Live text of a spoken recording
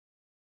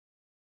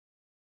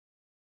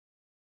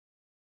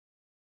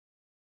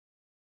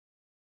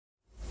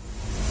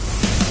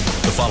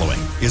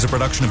following is a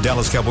production of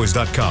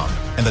DallasCowboys.com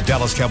and the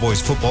Dallas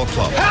Cowboys Football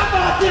Club. How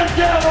about them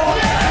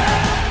Cowboys?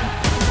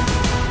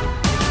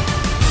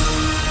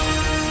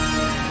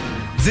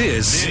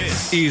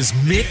 This is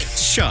Mick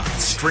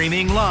Shots.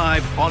 Streaming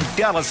live on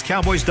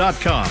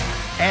DallasCowboys.com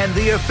and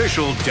the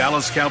official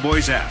Dallas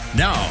Cowboys app.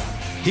 Now,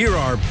 here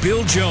are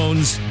Bill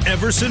Jones,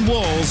 Everson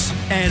Walls,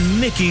 and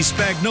Mickey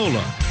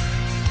Spagnola.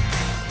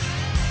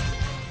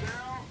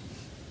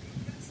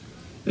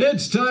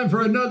 It's time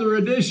for another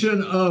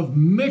edition of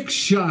Mick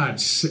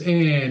Shots,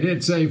 and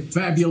it's a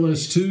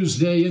fabulous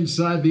Tuesday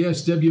inside the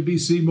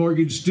SWBC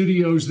Mortgage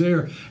Studios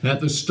there at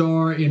the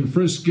Star in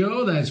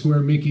Frisco. That's where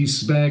Mickey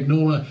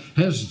Spagnola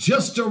has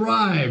just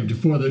arrived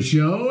for the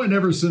show, and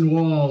Everson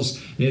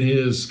Walls in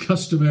his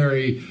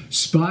customary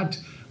spot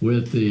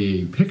with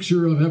the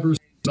picture of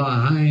Everson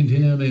behind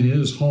him in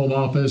his home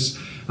office.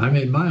 I'm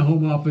in my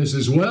home office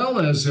as well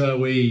as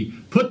we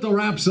put the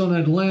wraps on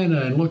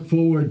Atlanta and look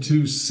forward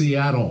to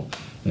Seattle,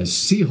 as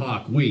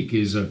Seahawk Week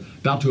is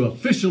about to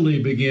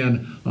officially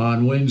begin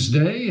on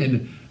Wednesday.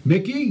 And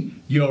Mickey,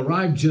 you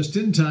arrived just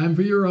in time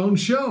for your own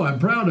show. I'm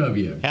proud of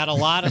you. Had a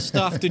lot of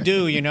stuff to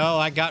do, you know.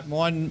 I got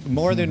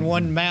more than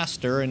one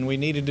master, and we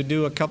needed to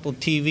do a couple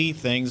TV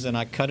things, and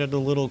I cut it a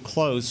little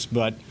close.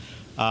 But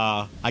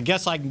I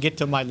guess I can get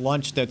to my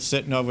lunch that's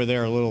sitting over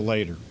there a little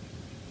later.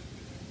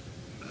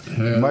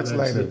 Much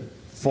later.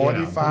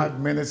 45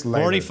 minutes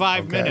later.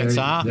 45 minutes,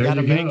 huh? There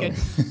Gotta you make go.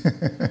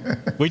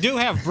 it. We do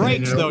have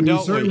breaks, though, don't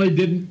we? Certainly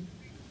didn't.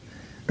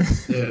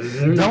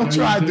 Don't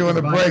try doing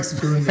the breaks.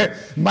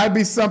 Might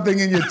be something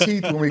in your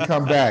teeth when we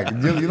come back.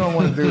 You don't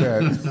want to do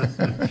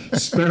that.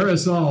 Spare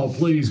us all,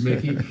 please,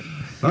 Mickey.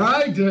 All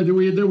right,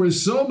 there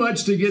was so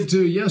much to get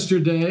to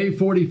yesterday.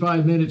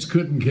 45 minutes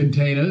couldn't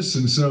contain us,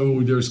 and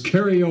so there's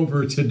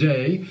carryover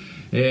today.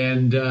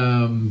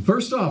 And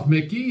first off,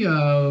 Mickey,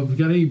 got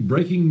any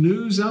breaking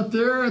news out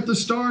there at the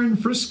Star in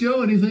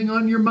Frisco? Anything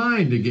on your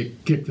mind to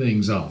kick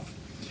things off?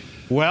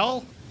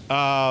 Well,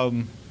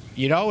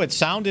 you know, it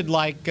sounded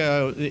like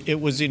it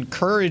was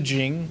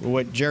encouraging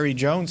what Jerry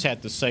Jones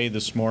had to say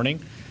this morning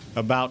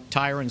about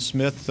Tyron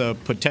Smith's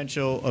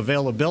potential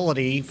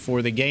availability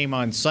for the game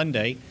on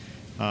Sunday.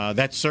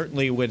 That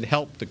certainly would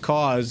help the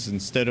cause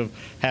instead of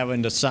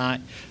having to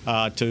start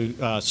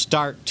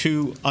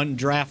two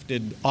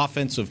undrafted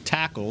offensive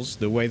tackles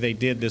the way they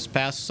did this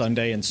past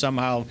Sunday, and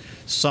somehow,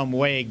 some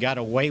way got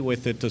away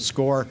with it to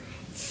score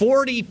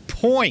 40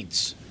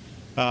 points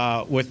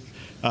with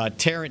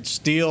Terrence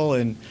Steele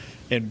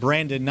and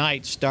Brandon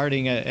Knight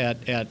starting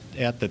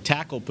at the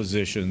tackle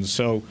position.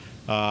 So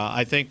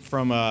I think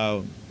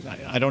I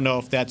don't know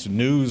if that's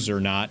news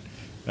or not.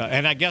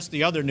 And I guess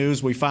the other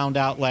news, we found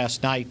out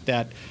last night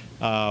that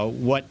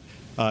what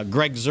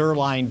Greg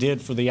Zuerlein did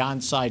for the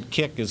onside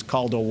kick is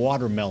called a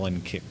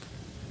watermelon kick.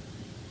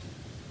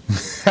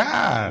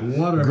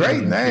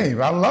 Great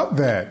name. I love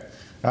that.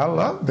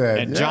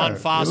 And John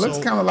Fossil, it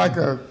looks kind of like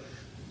a...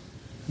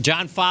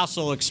 John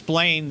Fossil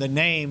explained the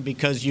name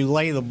because you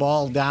lay the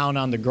ball down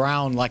on the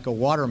ground like a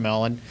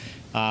watermelon,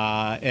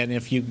 and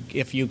if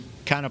you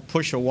kind of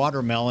push a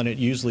watermelon, it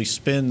usually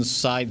spins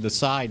side to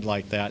side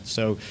like that.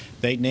 So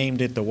they named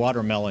it the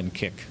watermelon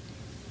kick.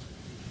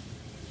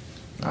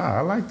 I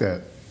like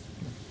that.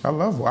 I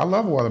love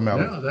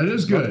watermelon. Yeah, that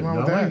is good.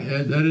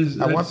 That is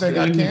one thing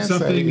I can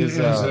say is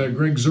as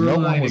Greg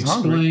Zuerlein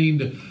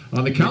explained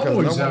on the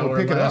Cowboys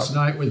Hour last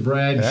night with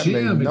Brad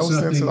Shim. Made no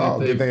sense at all.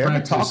 Did they ever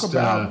talk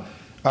about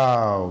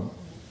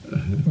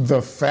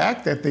the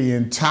fact that the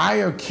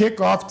entire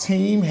kickoff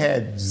team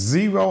had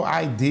zero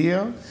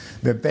idea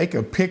that they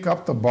could pick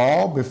up the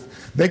ball,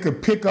 they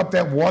could pick up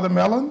that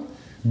watermelon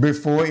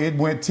before it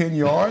went 10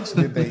 yards?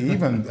 Did they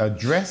even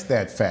address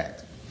that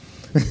fact?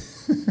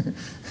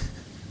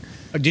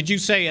 Did you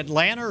say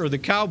Atlanta or the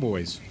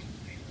Cowboys?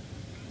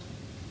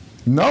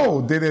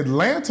 No, did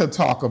Atlanta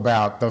talk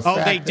about the fact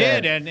that... Oh, they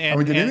did.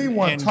 Did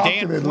anyone talk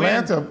to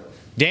Atlanta...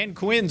 Dan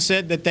Quinn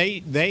said that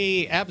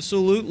they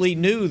absolutely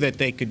knew that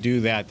they could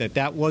do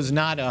that was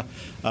not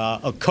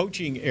a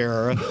coaching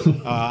error.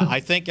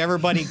 I think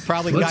everybody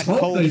probably got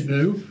cold.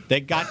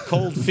 They got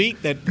cold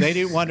feet that they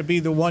didn't want to be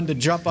the one to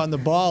jump on the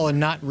ball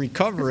and not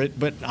recover it.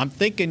 But I'm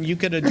thinking you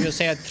could have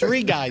just had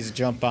three guys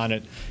jump on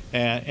it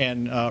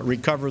and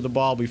recover the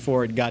ball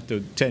before it got to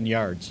 10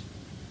 yards.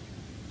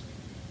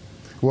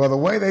 Well, the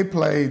way they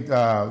played,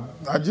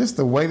 just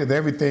the way that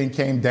everything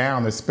came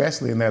down,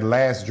 especially in that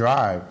last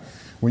drive,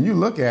 when you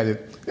look at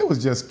it, it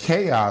was just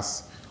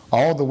chaos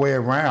all the way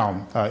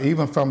around,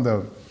 even from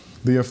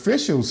the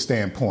official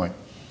standpoint.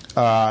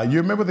 You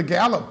remember the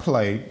Gallup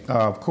play?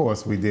 Of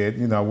course we did,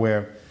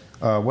 where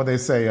what they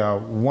say,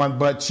 one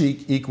butt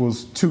cheek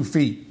equals 2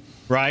 feet.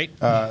 Right.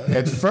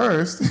 At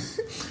first,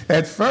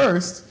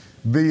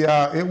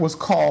 it was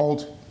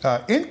called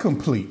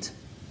incomplete.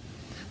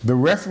 The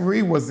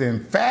referee was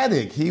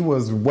emphatic. He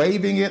was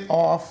waving it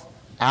off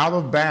out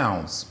of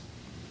bounds.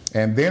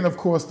 And then, of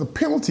course, the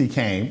penalty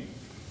came.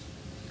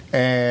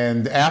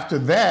 And after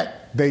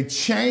that, they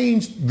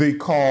changed the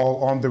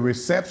call on the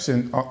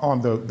reception,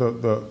 on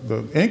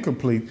the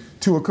incomplete,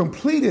 to a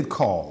completed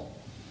call.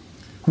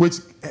 which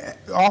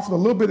offered a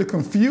little bit of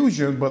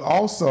confusion, but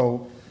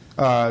also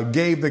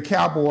gave the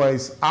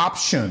Cowboys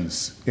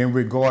options in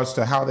regards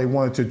to how they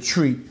wanted to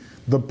treat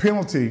the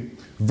penalty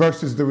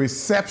versus the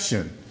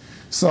reception.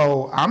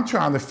 So I'm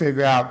trying to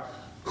figure out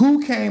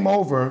who came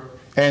over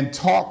and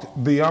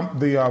talked the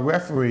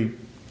referee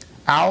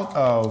out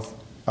of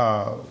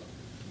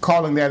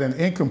calling that an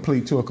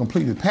incomplete to a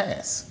completed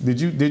pass.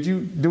 Did you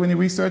do any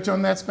research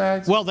on that,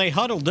 Spags? Well, they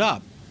huddled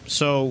up,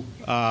 so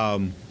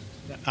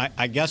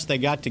I guess they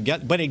got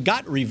together, but it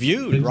got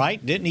reviewed,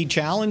 right? Didn't he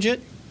challenge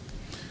it?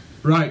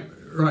 Right.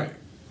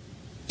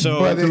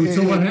 So what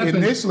happened?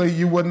 Initially,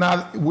 you would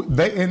not.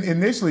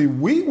 Initially,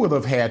 we would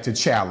have had to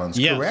challenge,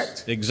 yes,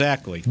 correct?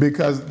 Exactly.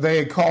 Because they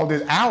had called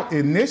it out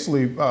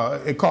initially.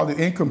 It called it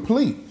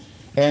incomplete.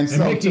 And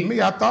so, Mickey, to me,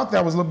 I thought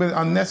that was a little bit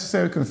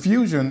unnecessary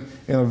confusion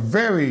in a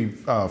very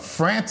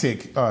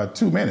frantic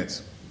 2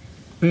 minutes.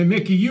 And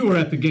Mickey, you were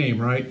at the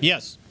game, right?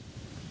 Yes.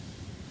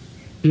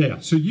 Yeah,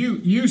 so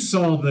you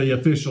saw the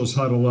officials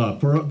huddle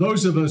up. For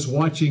those of us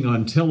watching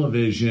on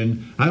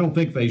television, I don't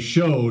think they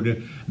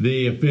showed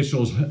the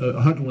officials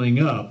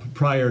huddling up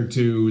prior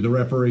to the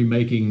referee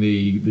making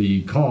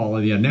the call,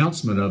 the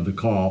announcement of the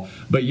call.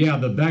 But yeah,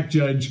 the back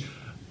judge,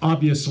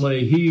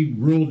 obviously, he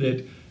ruled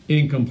it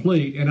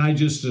incomplete, and I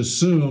just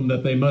assumed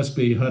that they must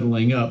be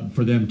huddling up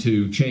for them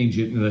to change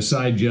it, and the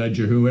side judge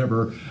or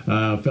whoever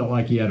felt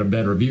like he had a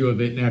better view of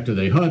it, and after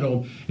they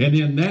huddled, and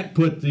then that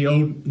put the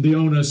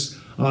onus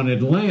on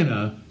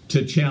Atlanta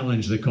to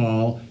challenge the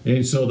call,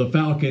 and so the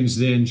Falcons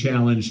then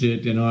challenged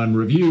it, and on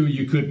review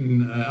you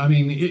couldn't,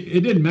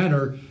 it didn't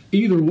matter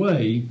either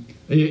way.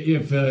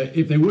 If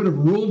they would have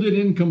ruled it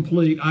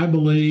incomplete, I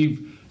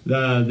believe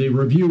the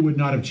review would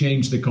not have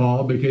changed the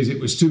call because it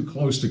was too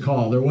close to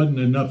call. There wasn't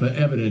enough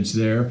evidence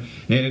there,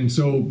 and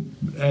so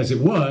as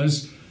it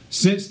was,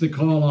 since the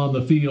call on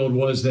the field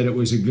was that it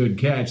was a good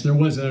catch, there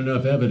wasn't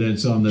enough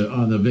evidence on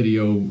the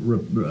video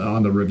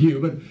on the review.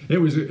 But it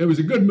was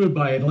a good move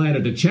by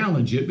Atlanta to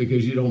challenge it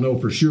because you don't know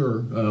for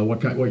sure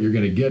what you're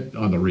going to get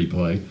on the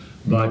replay.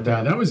 But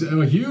that was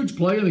a huge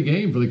play of the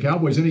game for the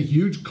Cowboys, and a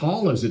huge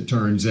call, as it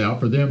turns out,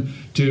 for them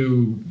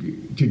to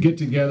get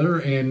together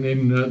and,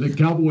 in the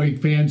Cowboy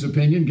fans'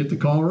 opinion, get the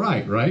call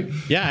right?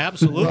 Yeah,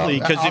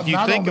 absolutely. Because if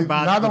you think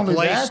about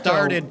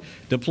it,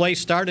 the play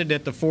started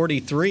at the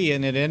 43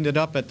 and it ended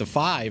up at the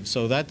 5.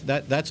 So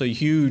that's a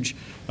huge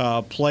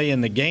play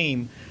in the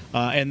game.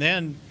 And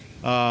then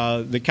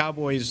the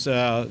Cowboys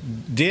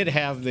did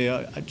have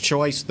the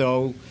choice,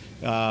 though.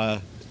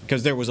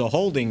 Because there was a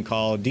holding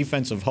call, a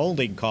defensive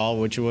holding call,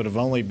 which would have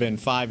only been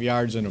 5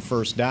 yards and a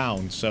first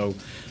down. So,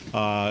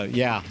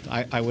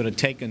 I would have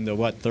taken the,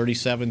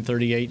 37,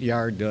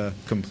 38-yard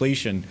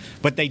completion.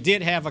 But they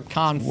did have a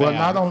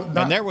confab,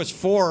 and there was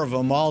 4 of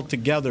them all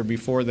together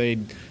before they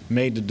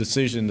made the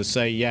decision to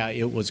say, yeah,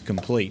 it was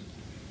complete.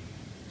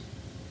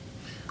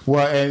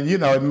 Well, and,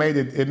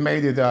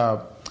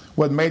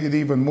 what made it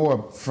even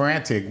more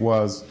frantic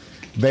was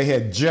they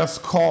had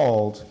just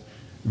called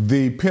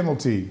the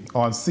penalty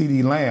on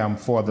CeeDee Lamb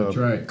for the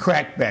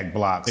crackback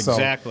block.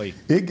 Exactly.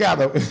 So it got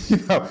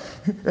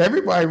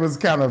everybody was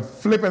kind of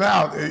flipping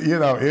out,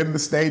 in the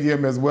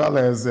stadium as well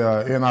as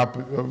in our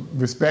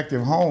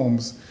respective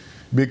homes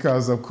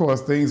because, of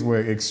course, things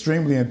were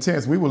extremely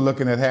intense. We were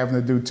looking at having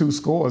to do 2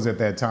 scores at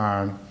that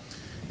time.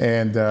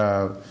 And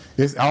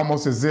it's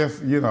almost as if,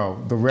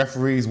 the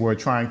referees were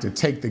trying to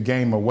take the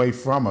game away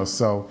from us.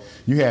 So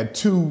you had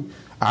 2,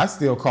 I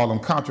still call them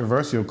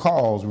controversial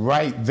calls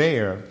right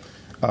there.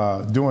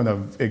 Doing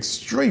an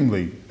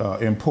extremely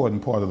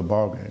important part of the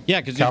ballgame.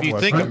 Yeah, because if you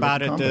think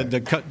about it,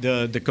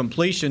 the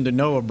completion to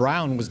Noah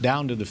Brown was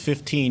down to the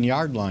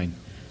 15-yard line,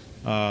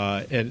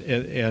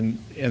 and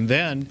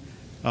then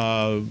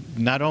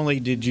not only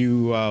did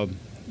you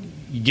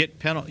get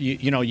penalty,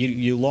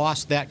 you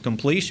lost that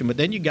completion, but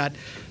then you got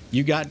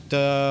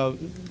the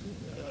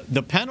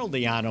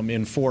penalty on him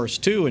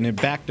enforced too, and it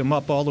backed him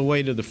up all the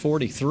way to the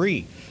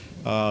 43.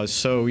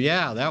 So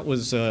yeah, that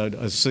was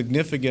a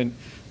significant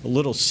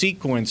little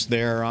sequence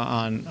there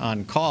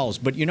on calls.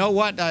 But you know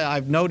what?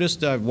 I've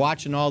noticed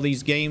watching all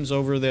these games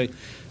over the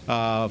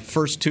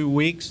first 2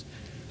 weeks,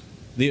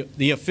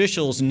 the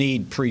officials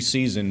need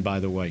preseason, by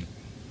the way.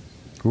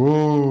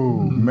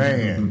 Ooh,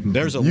 man.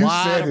 There's a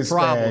lot of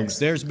problems.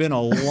 There's been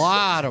a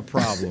lot of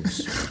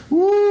problems.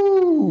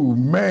 Ooh,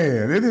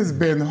 man. It has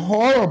been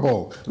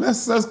horrible.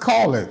 Let's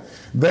call it.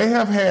 They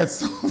have had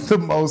some of the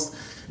most,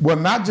 well,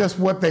 not just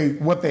what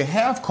they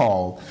have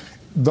called,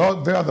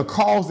 there are the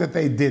calls that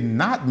they did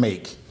not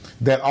make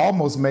that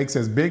almost makes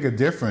as big a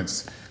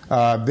difference.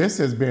 This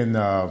has been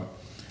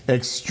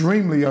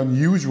extremely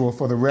unusual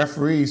for the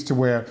referees to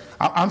where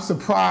I'm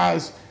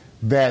surprised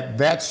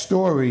that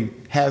story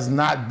has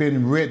not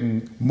been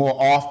written more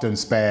often,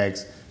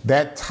 Spags.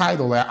 That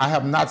title, I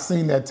have not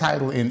seen that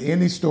title in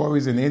any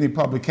stories, in any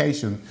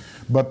publication,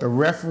 but the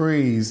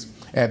referees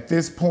at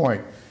this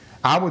point,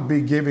 I would be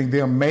giving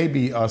them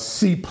maybe a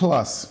C+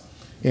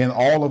 in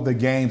all of the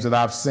games that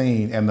I've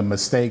seen and the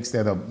mistakes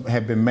that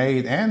have been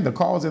made and the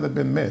calls that have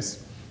been missed.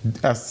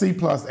 a C+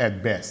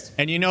 at best.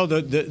 And you know,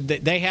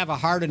 they have a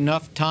hard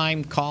enough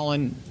time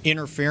calling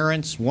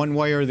interference one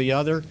way or the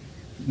other.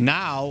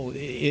 Now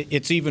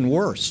it's even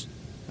worse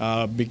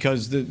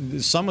because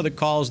some of the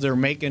calls they're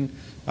making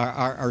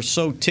are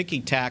so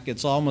ticky-tack,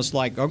 it's almost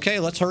like, okay,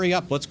 let's hurry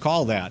up, let's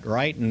call that,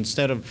 right?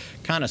 Instead of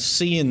kind of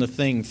seeing the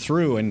thing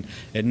through. And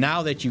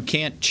now that you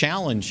can't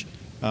challenge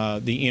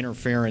the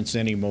interference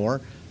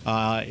anymore,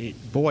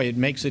 it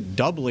makes it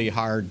doubly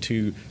hard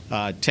to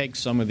take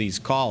some of these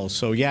calls.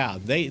 So, yeah,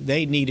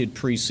 they needed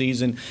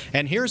preseason.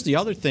 And here's the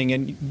other thing,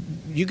 and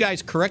you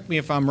guys correct me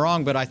if I'm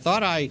wrong, but I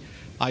thought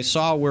I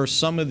saw where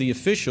some of the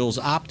officials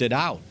opted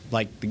out,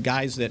 like the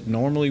guys that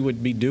normally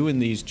would be doing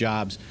these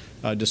jobs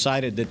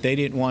decided that they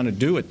didn't want to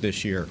do it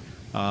this year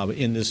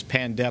in this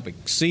pandemic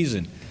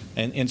season.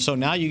 And so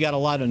now you got a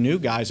lot of new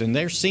guys, and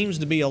there seems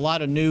to be a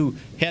lot of new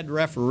head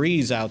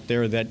referees out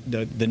there that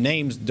the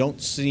names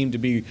don't seem to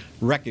be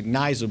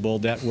recognizable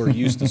that we're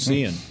used to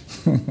seeing.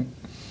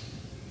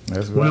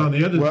 That's right.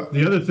 Well,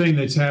 the other thing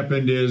that's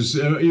happened is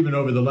even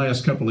over the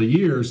last couple of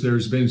years,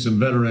 there's been some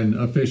veteran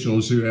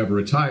officials who have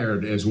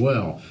retired as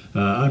well,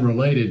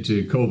 unrelated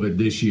to COVID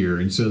this year,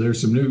 and so there's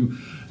some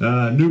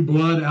new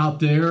blood out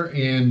there.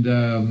 And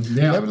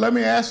let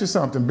me ask you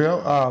something,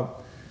 Bill.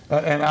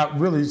 And I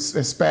really,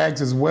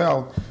 Spags as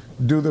well,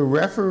 do the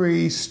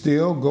referees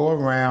still go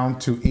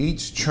around to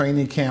each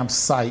training camp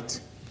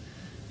site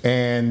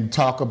and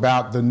talk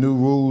about the new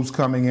rules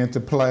coming into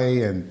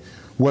play and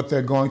what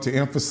they're going to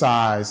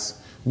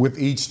emphasize with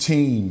each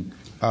team?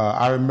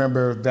 I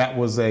remember that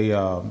was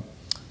a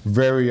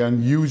very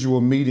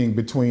unusual meeting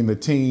between the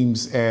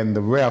teams and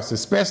the refs,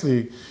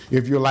 especially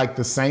if you're like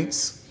the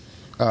Saints,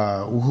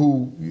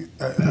 who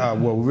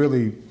were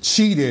really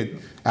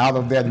cheated out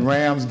of that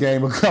Rams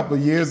game a couple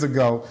of years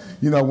ago.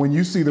 You know, when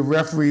you see the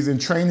referees in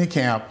training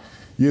camp,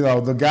 you know,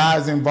 the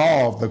guys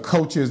involved, the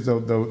coaches, the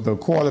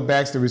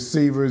quarterbacks, the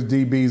receivers,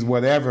 DBs,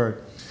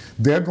 whatever,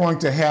 they're going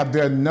to have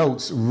their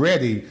notes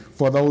ready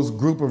for those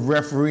group of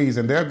referees,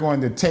 and they're going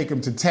to take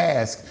them to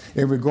task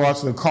in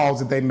regards to the calls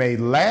that they made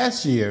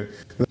last year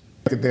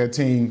at their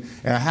team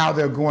and how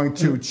they're going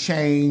to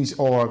change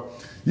or,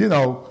 you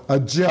know,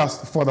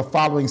 adjust for the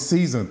following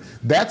season.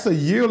 That's a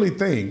yearly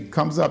thing,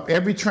 comes up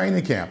every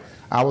training camp.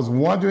 I was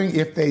wondering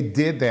if they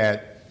did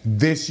that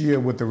this year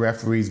with the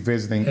referees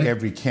visiting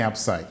every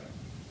campsite.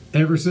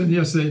 Everson,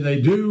 yes, they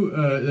do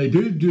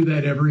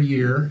that every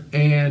year,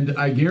 and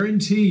I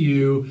guarantee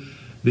you,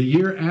 the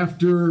year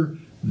after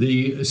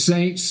the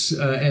Saints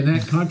and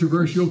that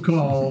controversial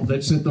call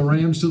that sent the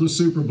Rams to the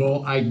Super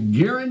Bowl, I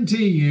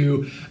guarantee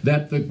you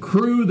that the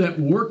crew that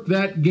worked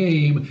that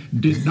game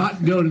did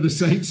not go to the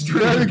Saints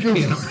training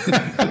camp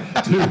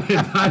to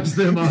advise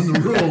them on the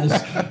rules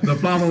the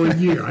following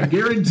year. I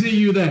guarantee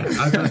you that.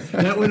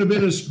 That would have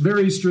been a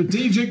very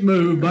strategic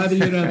move by the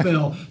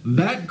NFL.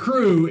 That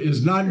crew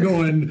is not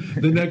going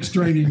the next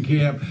training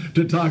camp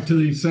to talk to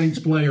the Saints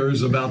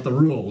players about the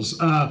rules.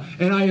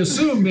 And I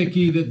assume,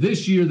 Mickey, that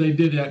this year they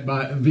did that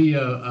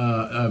via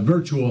a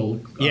virtual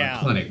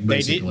clinic,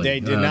 basically. They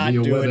did not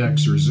via do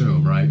WebEx or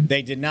Zoom, right?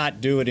 They did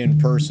not do it in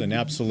person,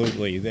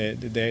 absolutely.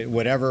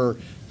 Whatever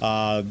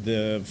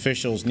the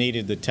officials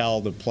needed to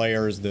tell the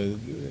players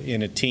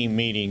in a team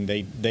meeting,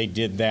 they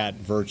did that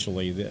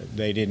virtually.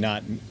 They did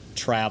not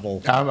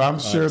travel. I'm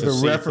sure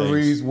the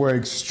referees were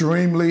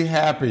extremely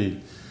happy.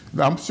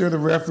 I'm sure the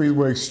referees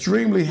were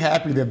extremely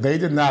happy that they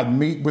did not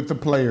meet with the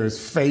players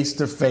face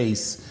to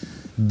face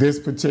this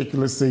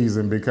particular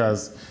season,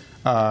 because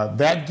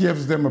that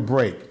gives them a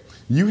break.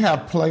 You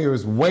have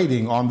players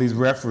waiting on these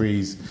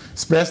referees,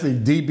 especially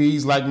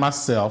DBs like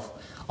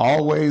myself,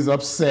 always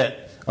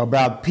upset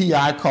about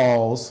PI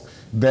calls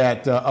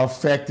that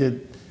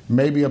affected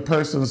maybe a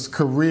person's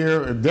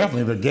career,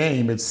 definitely the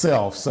game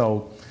itself.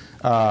 So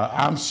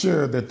I'm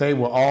sure that they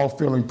were all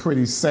feeling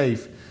pretty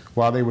safe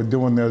while they were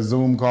doing their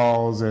Zoom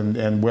calls and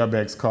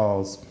WebEx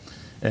calls,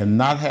 and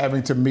not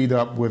having to meet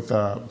up with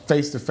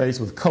face-to-face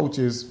with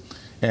coaches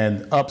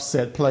and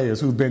upset players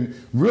who've been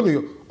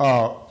really,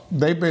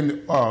 they've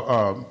been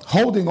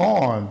holding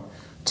on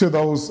to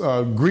those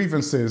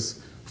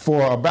grievances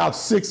for about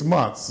 6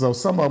 months. So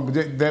some of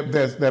them,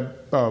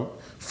 that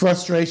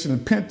frustration,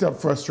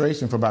 pent-up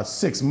frustration for about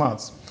 6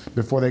 months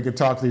before they could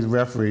talk to these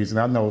referees. And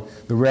I know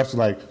the refs are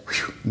like,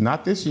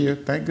 not this year,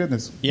 thank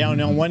goodness. Yeah,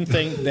 no, one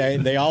thing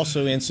they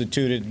also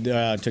instituted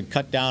to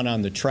cut down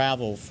on the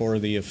travel for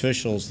the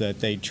officials, that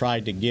they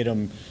tried to get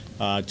them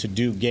to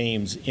do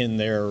games in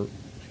their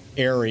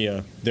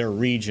area, their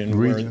region.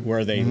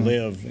 Where they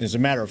live. As a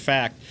matter of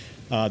fact,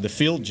 the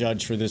field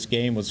judge for this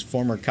game was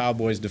former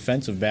Cowboys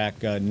defensive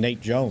back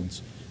Nate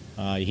Jones.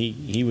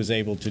 He was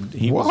able to.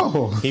 He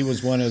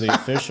was one of the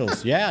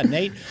officials. Yeah,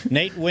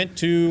 Nate went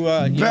to.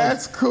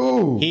 That's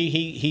cool.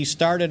 He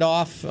started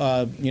off,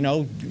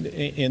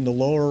 in the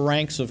lower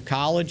ranks of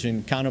college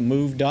and kind of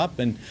moved up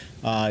and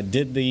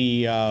did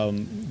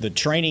the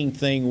training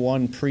thing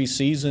one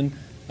preseason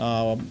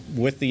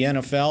with the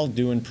NFL,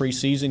 doing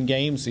preseason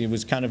games. He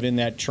was kind of in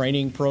that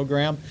training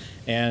program,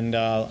 and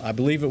I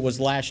believe it was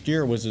last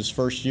year was his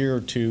first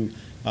year to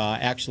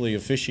actually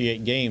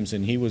officiate games,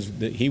 and he was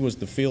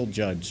the field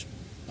judge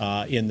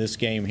in this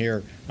game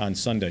here on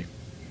Sunday.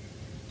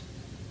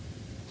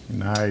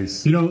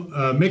 Nice.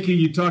 Mickey,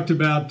 you talked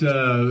about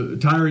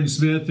Tyron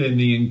Smith and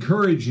the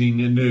encouraging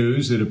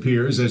news, it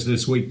appears, as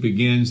this week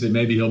begins, that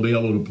maybe he'll be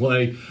able to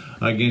play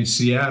against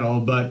Seattle.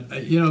 But,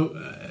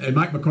 and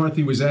Mike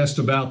McCarthy was asked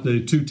about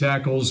the two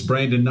tackles,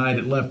 Brandon Knight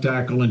at left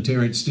tackle and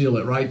Terrence Steele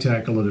at right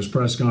tackle at his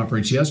press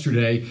conference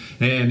yesterday,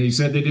 and he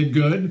said they did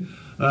good.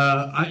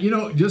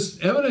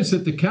 Just evidence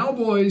that the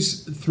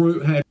Cowboys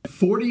had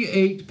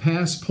 48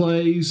 pass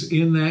plays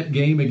in that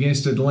game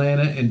against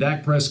Atlanta, and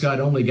Dak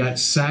Prescott only got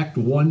sacked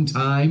one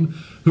time.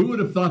 Who would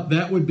have thought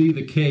that would be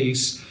the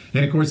case?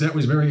 And, of course, that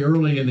was very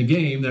early in the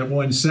game that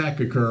one sack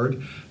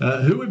occurred.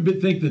 Who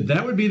would think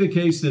that would be the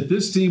case, that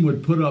this team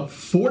would put up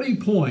 40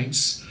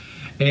 points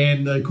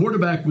and the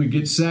quarterback would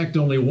get sacked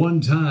only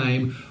one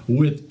time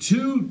with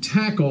two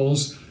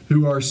tackles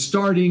who are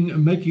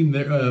starting, making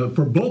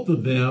for both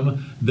of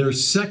them, their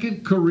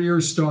second career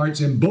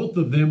starts, and both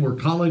of them were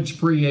college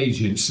free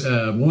agents,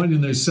 one in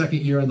their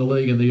second year in the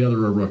league and the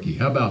other a rookie.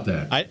 How about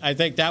that? I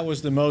think that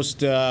was the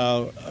most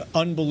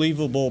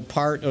unbelievable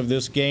part of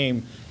this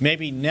game,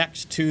 maybe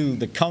next to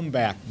the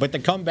comeback. But the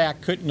comeback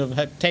couldn't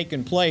have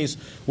taken place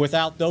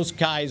without those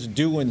guys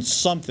doing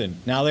something.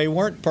 Now, they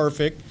weren't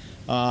perfect,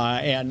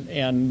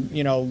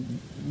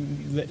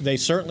 they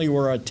certainly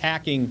were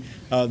attacking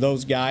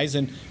those guys.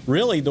 And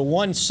really, the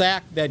one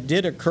sack that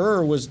did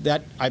occur was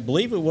that, I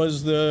believe it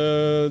was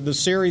the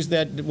series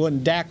that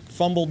when Dak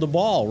fumbled the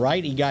ball,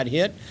 right? He got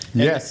hit.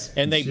 Yes.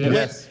 And they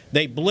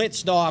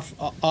blitzed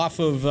off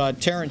of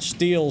Terrence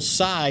Steele's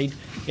side,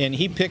 and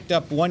he picked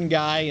up one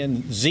guy,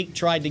 and Zeke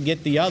tried to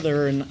get the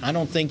other, and I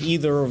don't think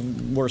either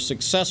were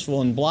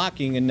successful in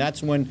blocking, and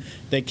that's when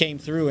they came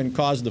through and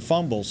caused the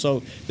fumble.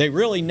 So they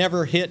really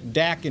never hit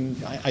Dak,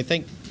 and I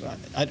think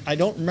I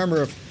don't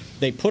remember if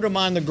they put him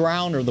on the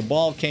ground or the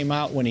ball came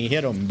out when he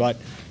hit him. But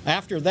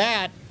after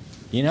that,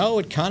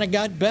 it kind of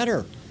got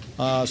better.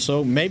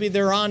 So maybe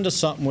they're on to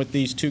something with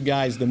these two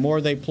guys. The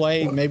more they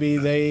play, maybe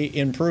they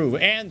improve.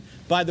 And,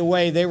 by the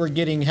way, they were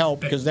getting help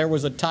because there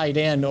was a tight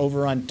end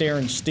over on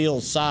Terrence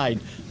Steele's side,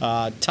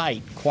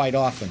 tight quite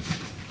often.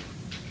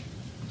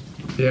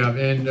 Yeah,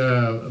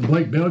 and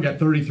Blake Bell got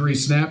 33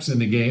 snaps in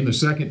the game, the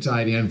second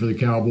tight end for the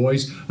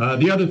Cowboys.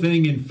 The other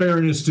thing, in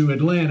fairness to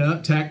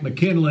Atlanta, Takk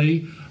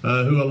McKinley,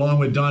 who along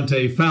with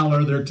Dante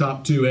Fowler, their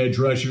top two edge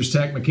rushers,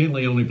 Takk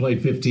McKinley only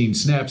played 15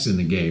 snaps in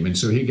the game, and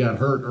so he got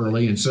hurt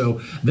early, and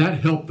so that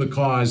helped the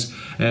cause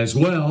as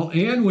well.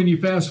 And when you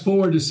fast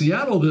forward to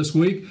Seattle this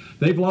week,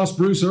 they've lost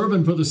Bruce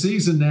Irvin for the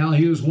season now.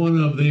 He was one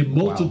of the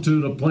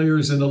multitude of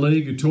players in the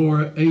league who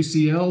tore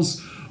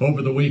ACLs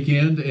over the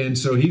weekend, and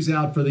so he's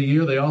out for the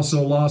year. They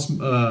also lost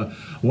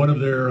one of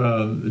their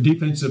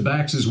defensive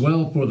backs as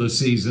well for the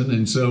season,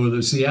 and so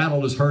the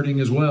Seattle is hurting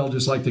as well,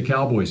 just like the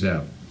Cowboys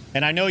have.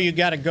 And I know you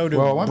got to go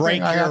to a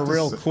break here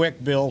real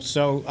quick, Bill,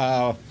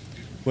 so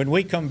when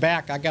we come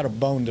back, I got a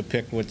bone to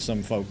pick with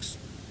some folks.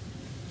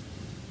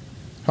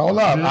 Hold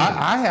up.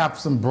 I have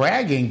some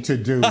bragging to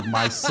do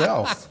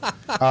myself.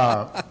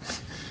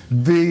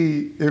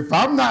 If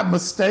I'm not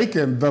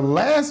mistaken, the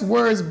last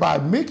words by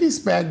Mickey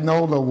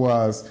Spagnola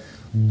was,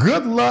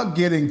 good luck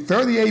getting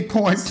 38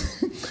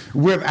 points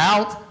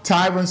without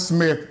Tyron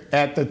Smith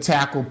at the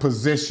tackle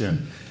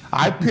position.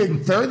 I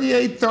picked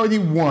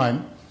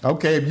 38-31.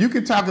 Okay, if you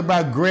can talk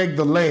about Greg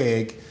the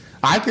Leg,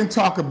 I can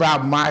talk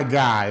about my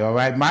guy, all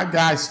right? My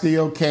guy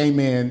Steele came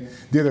in,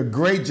 did a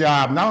great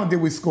job. Not only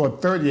did we score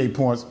 38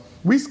 points,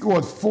 we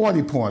scored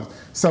 40 points.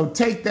 So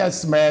take that,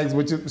 Spags,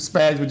 with your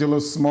little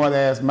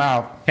smart-ass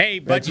mouth. Hey,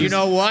 but you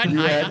know what?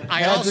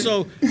 I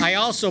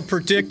also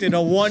predicted a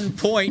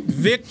 1-point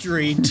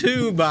victory,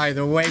 too, by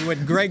the way,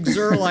 with Greg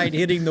Zuerlein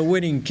hitting the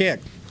winning kick.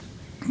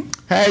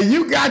 Hey,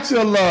 you got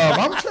your love.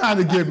 I'm trying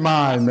to get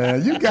mine,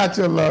 man. You got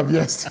your love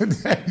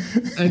yesterday.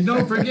 And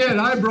don't forget,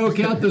 I broke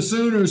out the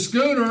Sooner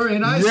Schooner,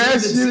 and I said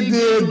that you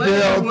did,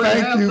 Bill.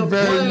 Thank you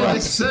very much.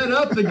 Set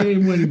up the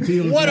game-winning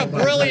field. What a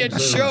brilliant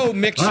show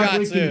Mick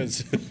Shots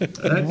is.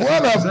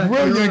 What a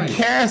brilliant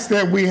cast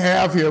that we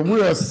have here.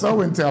 We are so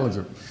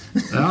intelligent.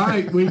 All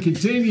right, we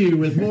continue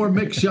with more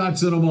Mick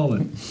Shots in a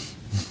moment.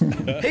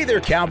 Hey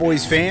there,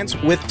 Cowboys fans.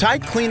 With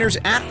Tide Cleaners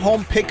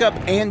at-home pickup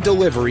and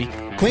delivery,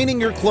 cleaning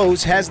your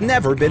clothes has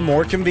never been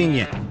more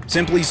convenient.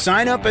 Simply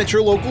sign up at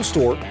your local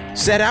store,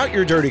 set out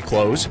your dirty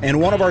clothes, and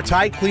one of our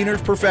Tide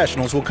Cleaners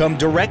professionals will come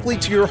directly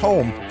to your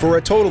home for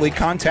a totally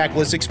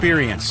contactless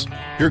experience.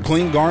 Your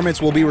clean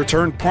garments will be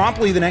returned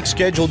promptly the next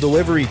scheduled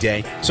delivery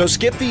day, so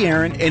skip the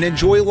errand and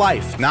enjoy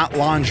life, not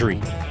laundry.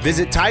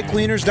 Visit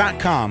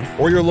TideCleaners.com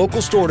or your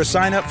local store to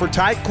sign up for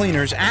Tide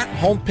Cleaners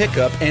at-home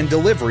pickup and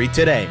delivery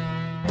today.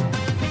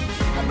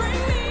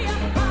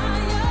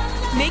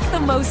 Make the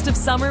most of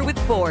summer with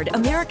Ford,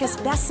 America's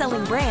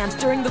best-selling brand,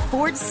 during the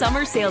Ford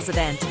Summer Sales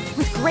Event.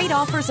 With great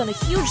offers on a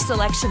huge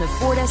selection of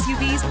Ford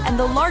SUVs and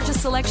the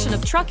largest selection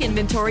of truck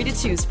inventory to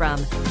choose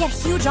from. Get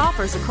huge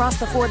offers across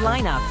the Ford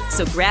lineup.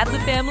 So grab the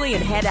family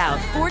and head out.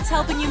 Ford's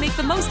helping you make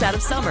the most out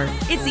of summer.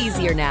 It's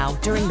easier now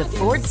during the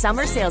Ford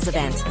Summer Sales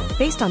Event.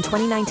 Based on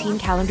 2019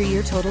 calendar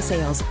year total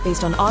sales.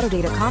 Based on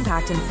Autodata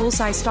compact and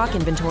full-size stock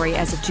inventory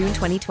as of June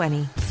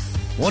 2020.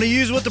 Want to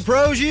use what the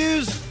pros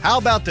use? How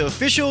about the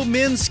official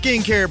men's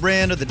skincare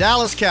brand of the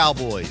Dallas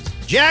Cowboys,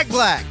 Jack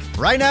Black?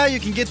 Right now you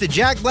can get the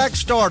Jack Black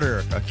Starter,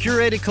 a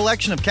curated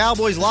collection of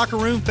Cowboys locker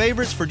room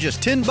favorites for just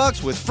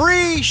 $10 with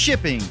free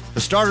shipping.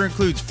 The starter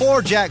includes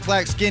 4 Jack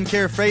Black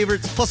skincare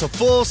favorites plus a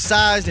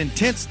full-sized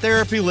intense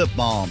therapy lip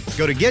balm.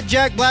 Go to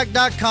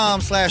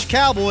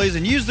getjackblack.com/Cowboys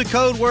and use the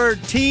code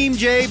word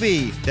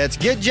TEAMJB. That's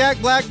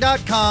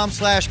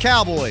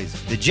getjackblack.com/Cowboys.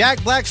 The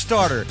Jack Black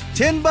Starter,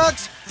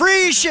 $10,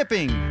 free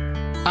shipping.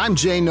 I'm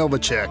Jay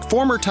Novacek,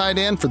 former tight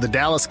end for the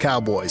Dallas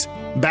Cowboys.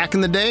 Back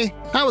in the day,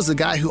 I was the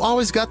guy who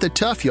always got the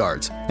tough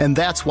yards, and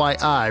that's why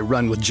I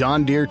run with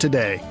John Deere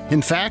today.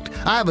 In fact,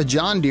 I have a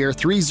John Deere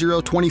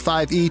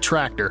 3025E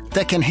tractor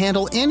that can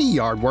handle any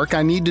yard work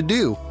I need to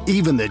do,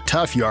 even the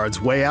tough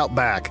yards way out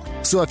back.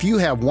 So if you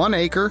have 1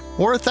 acre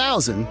or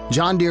 1,000,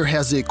 John Deere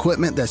has the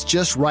equipment that's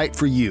just right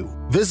for you.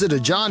 Visit a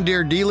John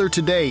Deere dealer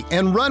today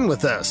and run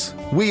with us.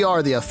 We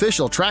are the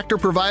official tractor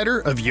provider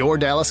of your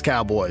Dallas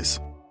Cowboys.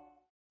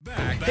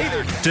 Back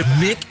to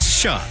Mixed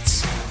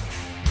Shots.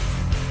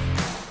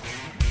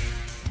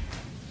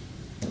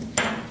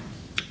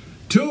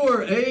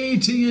 Tour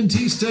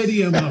AT&T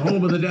Stadium, the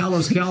home of the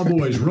Dallas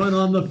Cowboys. Run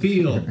on the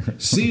field,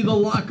 see the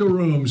locker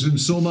rooms, and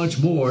so much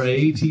more.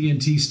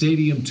 AT&T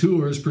Stadium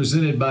tours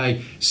presented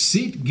by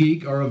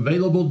SeatGeek are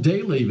available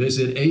daily.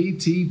 Visit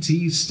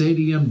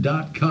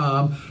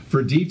attstadium.com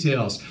for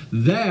details.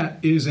 That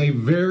is a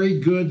very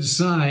good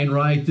sign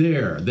right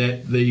there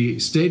that the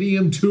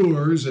stadium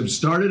tours have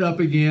started up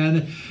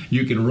again.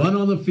 You can run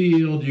on the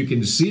field, you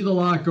can see the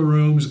locker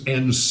rooms,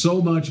 and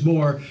so much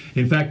more.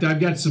 In fact, I've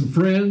got some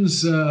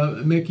friends,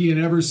 Mickey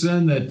and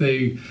Everson, that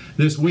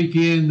this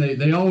weekend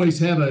they always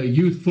have a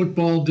youth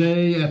football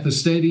day at the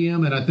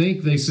stadium, and I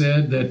think they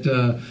said that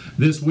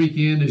this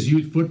weekend is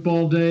youth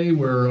football day,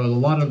 where a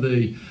lot of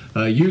the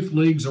youth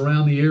leagues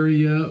around the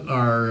area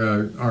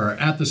are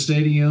at the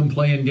stadium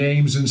playing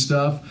games and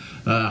stuff.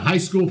 High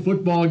school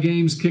football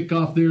games kick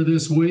off there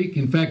this week.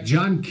 In fact,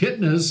 John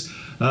Kitna's,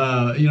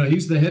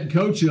 he's the head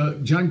coach.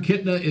 John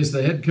Kitna is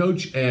the head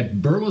coach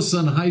at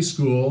Burleson High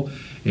School,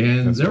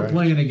 and they're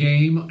playing a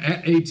game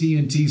at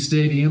AT&T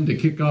Stadium to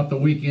kick off the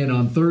weekend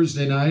on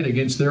Thursday night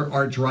against their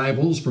arch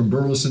rivals from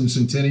Burleson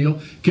Centennial.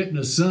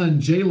 Kitna's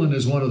son, Jalen,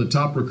 is one of the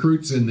top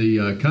recruits in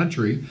the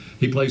country.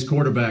 He plays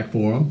quarterback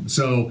for them.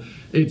 So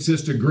it's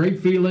just a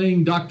great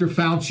feeling, Dr.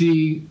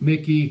 Fauci,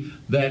 Mickey,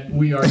 that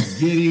we are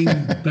getting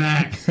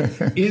back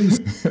in.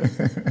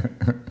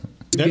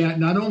 We got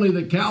not only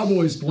the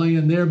Cowboys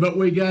playing there, but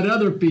we got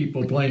other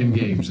people playing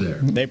games there.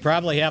 They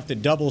probably have to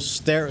double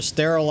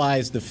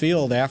sterilize the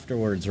field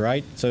afterwards,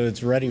 right? So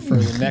it's ready for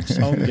the next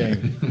home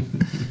game.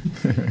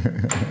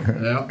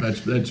 Yeah,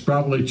 that's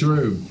probably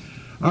true.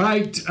 All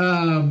right.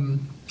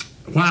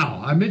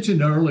 Wow, I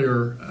mentioned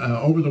earlier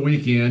over the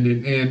weekend,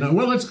 and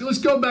let's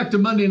go back to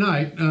Monday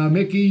night.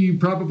 Mickey, you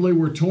probably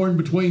were torn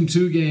between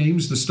 2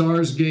 games. The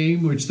Stars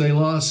game, which they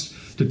lost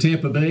to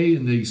Tampa Bay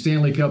in the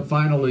Stanley Cup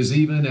Final, is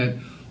even at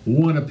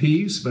 1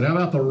 apiece. But how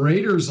about the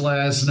Raiders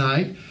last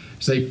night?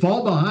 So they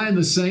fall behind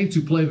the Saints,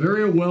 who play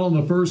very well in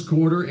the first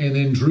quarter, and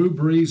then Drew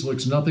Brees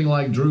looks nothing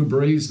like Drew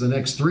Brees the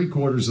next 3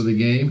 quarters of the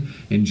game.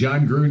 And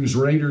John Gruden's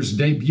Raiders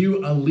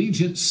debut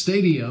Allegiant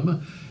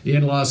Stadium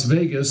in Las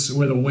Vegas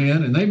with a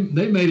win. And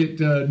they made it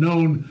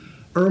known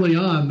early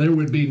on there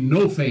would be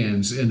no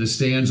fans in the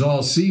stands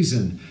all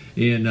season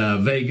in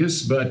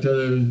Vegas, but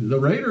the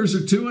Raiders are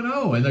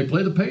 2-0, and they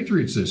play the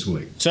Patriots this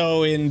week.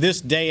 So in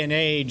this day and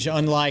age,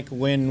 unlike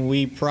when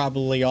we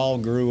probably all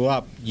grew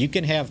up, you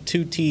can have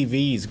 2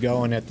 TVs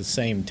going at the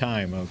same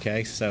time,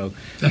 okay? So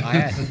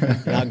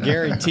I'll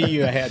guarantee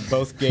you I had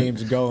both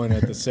games going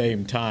at the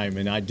same time,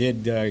 and I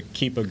did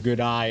keep a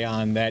good eye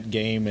on that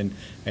game,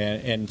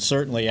 and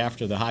certainly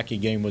after the hockey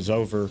game was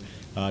over,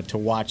 to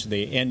watch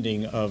the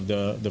ending of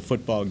the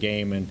football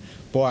game. And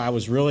boy, I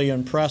was really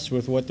impressed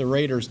with what the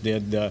Raiders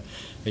did. The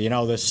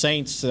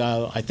Saints,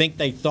 I think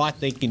they thought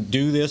they can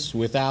do this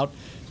without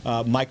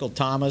Michael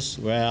Thomas.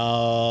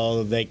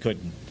 Well, they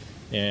couldn't.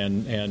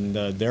 And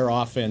their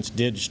offense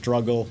did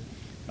struggle,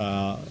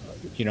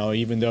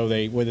 even though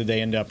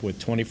they end up with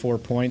 24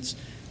 points.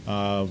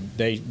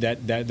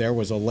 There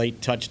was a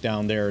late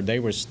touchdown there. They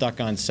were stuck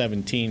on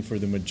 17 for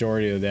the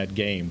majority of that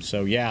game.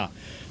 So, yeah,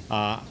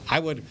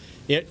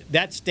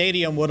 that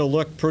stadium would have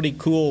looked pretty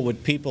cool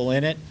with people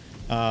in it.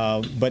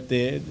 But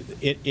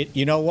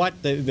you know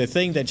what? The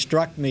thing that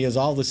struck me is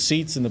all the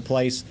seats in the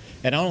place,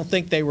 and I don't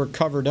think they were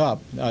covered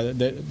up.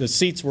 The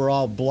seats were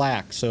all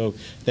black, so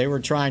they were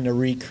trying to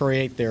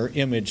recreate their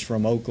image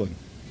from Oakland.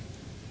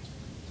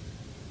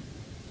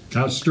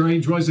 How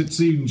strange was it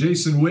seeing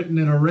Jason Witten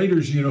in a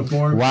Raiders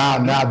uniform? Wow,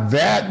 now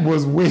that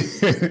was weird.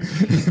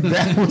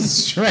 That was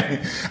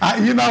strange.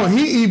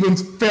 He even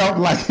felt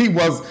like he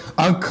was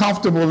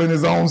uncomfortable in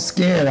his own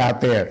skin out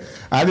there.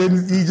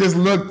 He just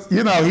looked,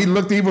 he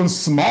looked even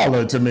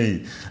smaller to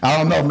me. I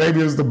don't know,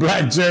 maybe it was the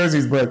black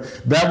jerseys, but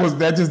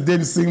that just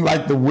didn't seem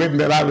like the Witten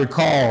that I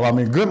recall. I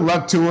mean, good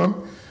luck to him.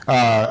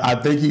 I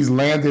think he's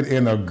landed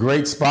in a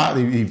great spot.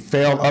 He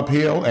fell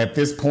uphill at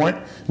this point,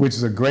 which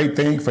is a great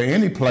thing for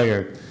any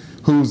player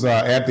who's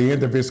at the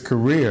end of his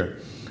career.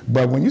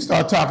 But when you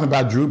start talking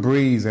about Drew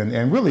Brees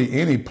and really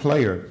any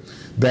player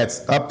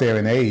that's up there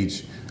in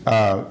age,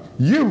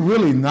 you're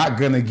really not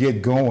going to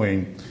get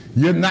going.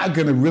 You're not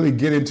going to really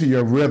get into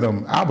your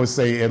rhythm, I would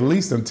say, at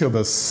least until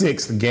the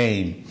 6th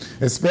game,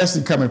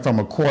 especially coming from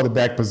a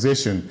quarterback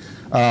position.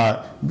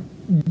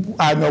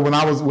 I know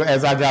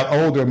as I got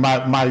older,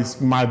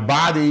 my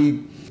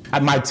body,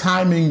 my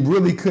timing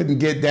really couldn't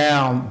get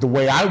down the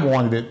way I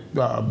wanted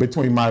it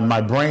between my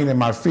brain and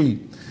my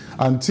feet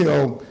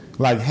until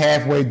like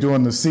halfway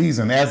during the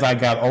season. As I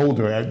got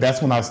older,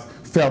 that's when I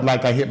felt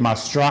like I hit my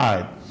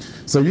stride.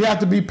 So you have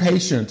to be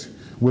patient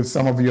with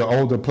some of your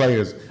older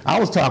players. I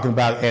was talking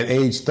about at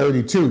age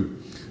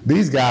 32.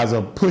 These guys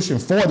are pushing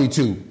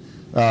 42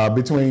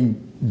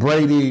 between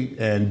Brady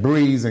and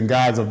Brees and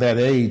guys of that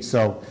age.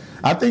 So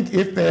I think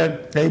if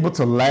they're able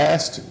to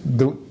last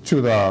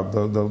to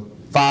the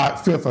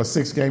 5th or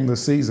 6th game of the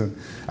season,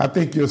 I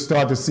think you'll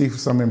start to see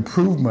some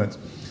improvement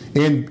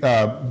in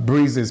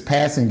Brees'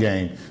 passing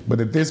game. But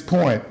at this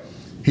point,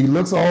 he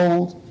looks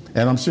old,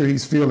 and I'm sure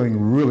he's feeling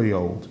really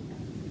old.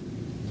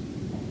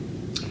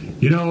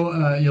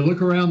 You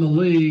look around the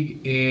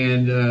league,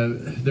 and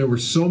there were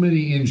so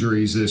many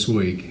injuries this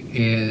week.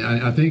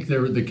 And I think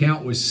the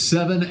count was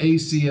 7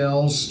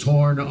 ACLs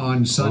torn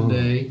on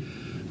Sunday.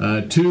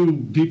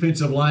 2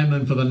 defensive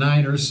linemen for the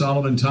Niners,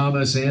 Solomon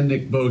Thomas and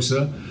Nick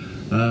Bosa.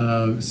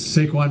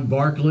 Saquon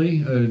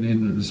Barkley,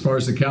 and as far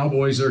as the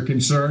Cowboys are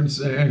concerned,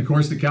 and of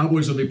course the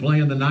Cowboys will be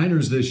playing the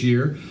Niners this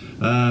year.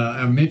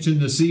 I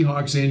mentioned the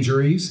Seahawks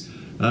injuries.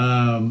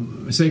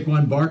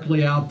 Saquon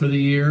Barkley out for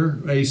the year,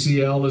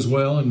 ACL as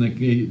well, and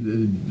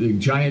the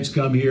Giants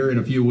come here in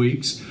a few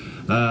weeks.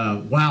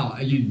 Wow,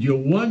 you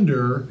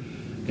wonder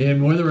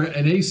and whether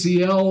an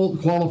ACL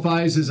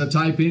qualifies as a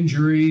type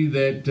injury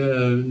that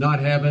not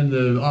having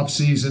the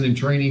offseason and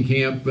training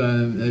camp,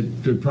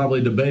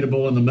 probably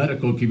debatable in the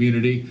medical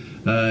community,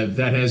 if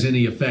that has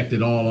any effect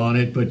at all on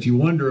it. But you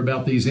wonder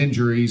about these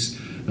injuries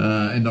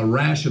and the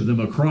rash of them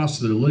across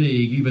the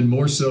league, even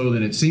more so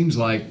than it seems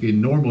like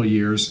in normal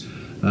years,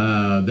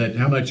 that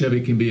how much of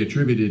it can be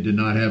attributed to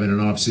not having an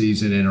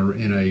offseason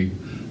and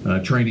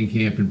a training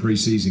camp and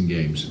preseason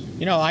games.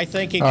 I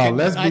think it can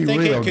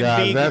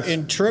be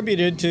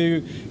attributed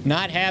to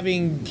not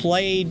having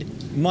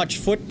played much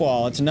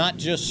football. It's not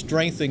just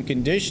strength and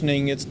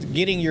conditioning. It's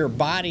getting your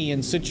body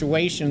in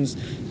situations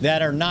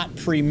that are not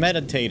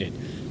premeditated.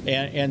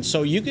 And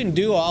so you can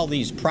do all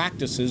these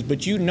practices,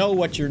 but you know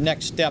what your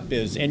next step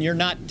is, and you're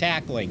not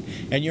tackling,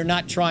 and you're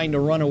not trying to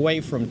run away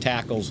from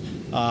tackles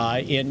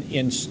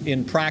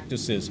in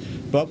practices.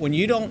 But when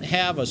you don't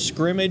have a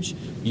scrimmage,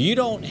 you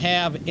don't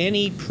have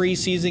any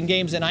preseason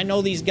games, and I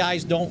know these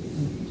guys don't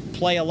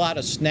play a lot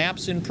of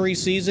snaps in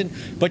preseason,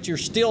 but you're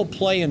still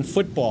playing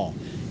football.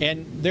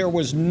 And there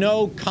was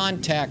no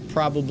contact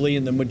probably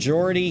in the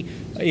majority,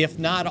 if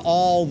not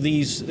all,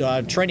 these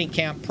training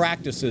camp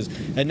practices.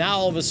 And now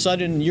all of a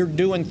sudden you're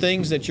doing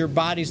things that your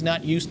body's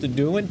not used to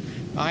doing.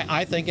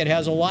 I think it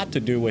has a lot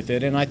to do with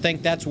it. And I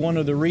think that's one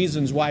of the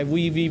reasons why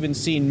we've even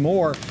seen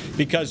more,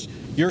 because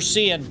you're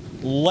seeing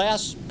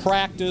less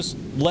practice,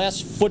 less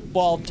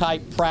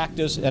football-type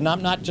practice. And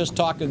I'm not just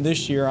talking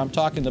this year. I'm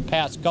talking the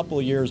past couple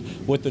of years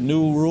with the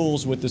new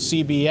rules with the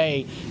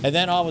CBA. And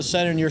then all of a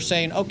sudden you're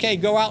saying, okay,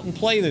 go out and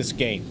play this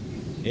game.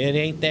 It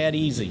ain't that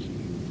easy.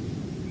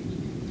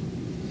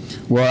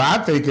 Well,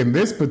 I think in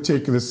this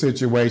particular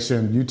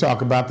situation, you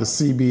talk about the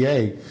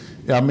CBA.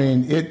 I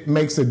mean, it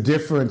makes a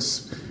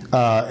difference,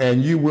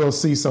 and you will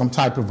see some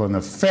type of an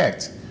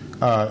effect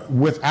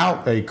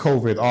without a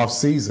COVID off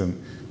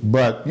season.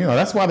 But,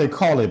 that's why they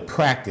call it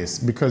practice,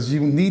 because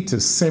you need to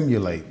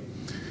simulate.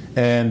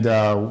 And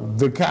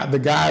the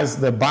guys,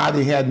 their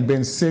body hadn't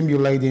been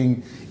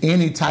simulating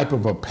any type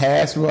of a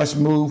pass rush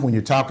move. When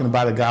you're talking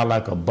about a guy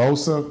like a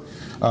Bosa,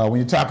 when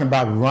you're talking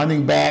about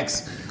running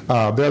backs,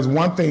 there's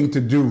one thing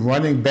to do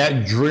running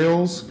back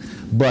drills,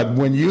 but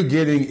when you're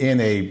getting in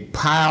a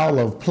pile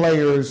of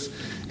players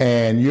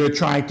and you're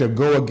trying to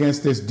go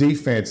against this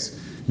defense,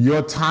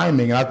 your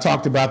timing, and I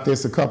talked about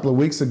this a couple of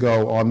weeks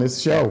ago on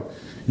this show,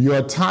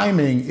 your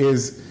timing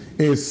is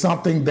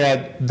something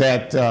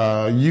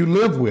that you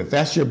live with.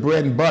 That's your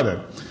bread and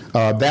butter.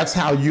 That's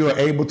how you're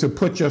able to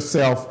put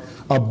yourself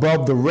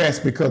above the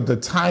rest, because the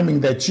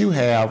timing that you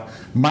have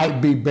might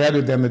be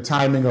better than the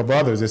timing of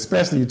others,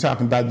 especially you're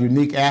talking about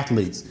unique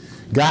athletes.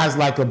 Guys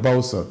like a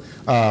Bosa,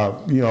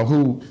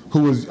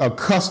 who is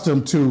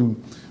accustomed to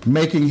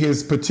making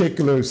his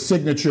particular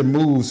signature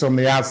moves from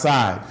the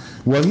outside.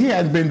 Well, he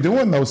hadn't been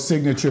doing those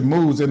signature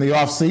moves in the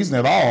offseason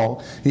at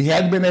all. He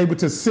hadn't been able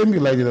to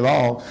simulate it at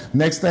all.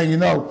 Next thing you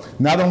know,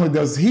 not only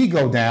does he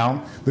go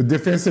down, the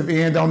defensive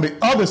end on the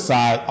other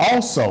side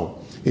also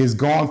is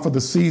gone for the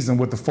season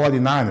with the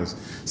 49ers.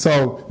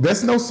 So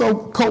there's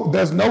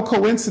no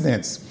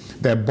coincidence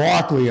that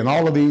Barkley and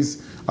all of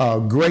these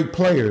great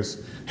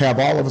players have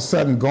all of a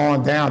sudden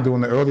gone down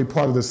during the early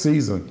part of the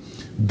season.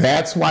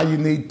 That's why you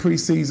need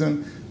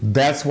preseason.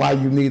 That's why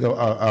you need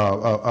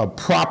a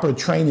proper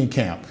training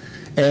camp.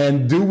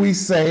 And do we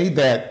say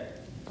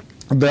that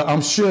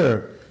I'm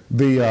sure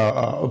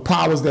the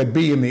powers that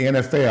be in the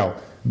NFL,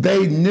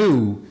 they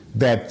knew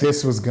that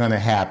this was going to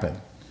happen,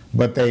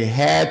 but they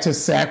had to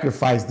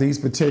sacrifice these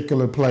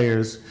particular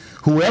players,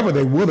 whoever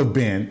they would have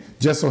been,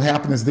 just so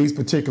happened as these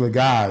particular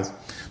guys.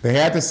 They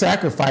had to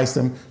sacrifice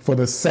them for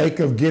the sake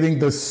of getting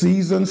the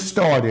season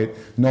started,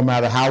 no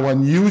matter how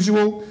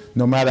unusual,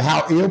 no matter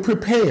how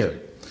ill-prepared.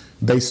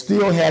 They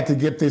still had to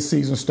get this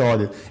season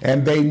started,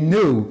 and they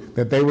knew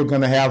that they were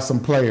going to have some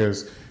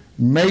players,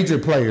 major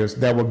players,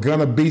 that were going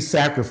to be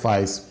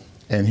sacrificed,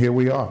 and here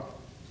we are.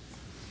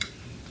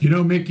 You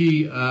know,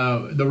 Mickey,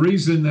 the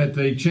reason that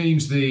they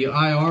changed the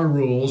IR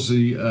rules,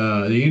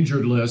 the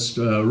injured list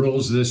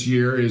rules this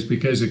year, is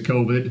because of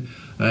COVID.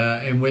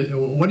 And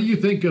what do you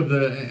think of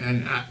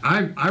and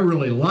I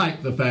really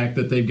like the fact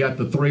that they've got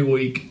the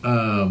 3-week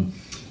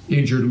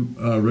injured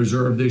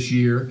reserve this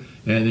year,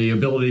 and the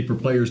ability for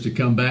players to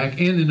come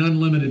back, and an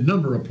unlimited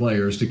number of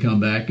players to come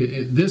back.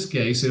 In this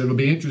case, it'll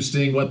be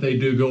interesting what they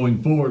do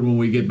going forward when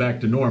we get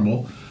back to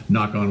normal,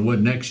 knock on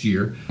wood, next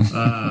year.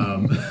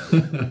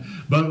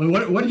 But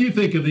what do you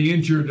think of the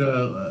injured,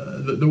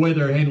 the way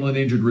they're handling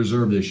injured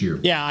reserve this year?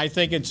 Yeah, I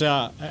think it's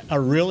a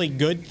really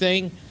good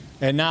thing.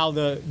 And now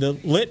the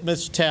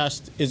litmus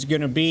test is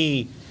going to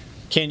be,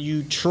 can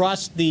you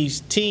trust these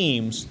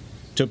teams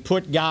to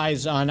put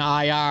guys on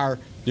IR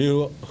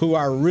who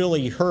are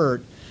really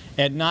hurt,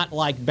 and not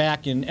like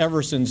back in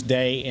Everson's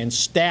day and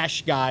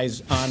stash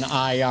guys on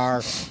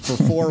IR for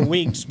 4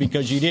 weeks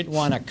because you didn't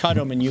want to cut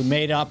them and you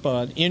made up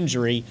an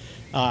injury.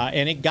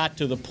 And it got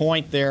to the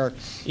point there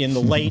in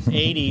the late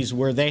 80s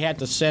where they had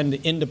to send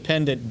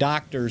independent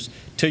doctors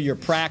to your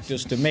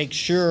practice to make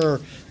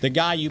sure the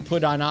guy you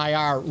put on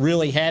IR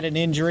really had an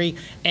injury,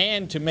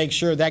 and to make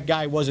sure that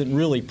guy wasn't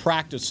really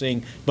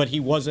practicing, but he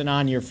wasn't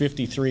on your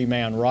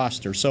 53-man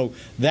roster. So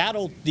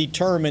that'll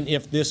determine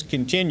if this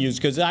continues,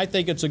 because I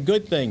think it's a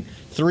good thing.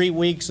 3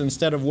 weeks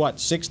instead of,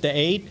 6 to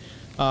 8?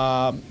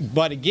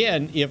 But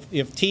again,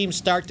 if teams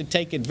start to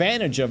take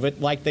advantage of it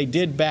like they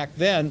did back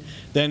then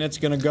it's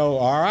going to go,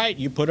 all right,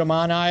 you put them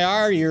on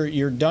IR,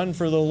 you're done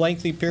for the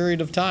lengthy period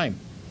of time.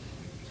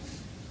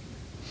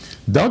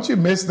 Don't you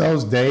miss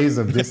those days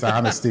of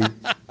dishonesty?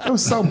 It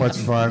was so much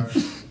fun.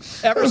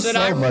 Everson,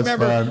 I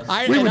remember.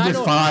 We were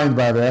defined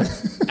by that.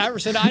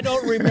 Everson, I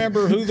don't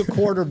remember who the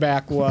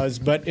quarterback was,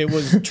 but it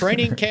was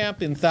training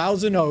camp in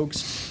Thousand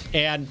Oaks,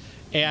 and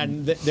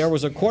there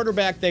was a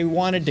quarterback they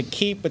wanted to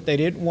keep, but they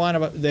didn't want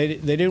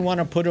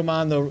to put him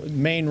on the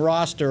main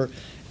roster.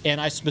 And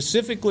I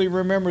specifically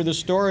remember the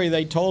story.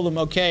 They told him,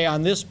 okay,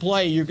 on this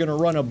play, you're going to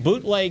run a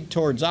bootleg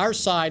towards our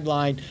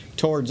sideline,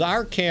 towards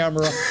our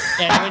camera,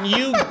 and when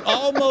you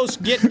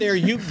almost get there,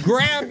 you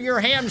grab your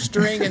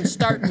hamstring and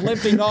start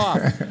limping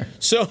off.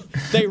 So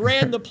they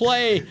ran the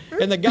play,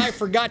 and the guy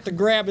forgot to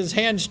grab his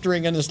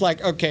hamstring, and it's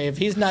like, okay, if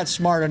he's not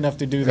smart enough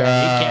to do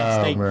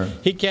that,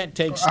 he can't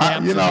take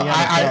snaps in the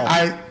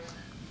NFL.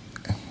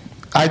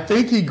 I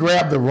think he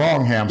grabbed the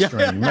wrong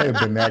hamstring. It may have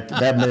been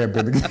that may have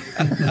been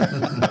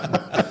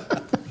the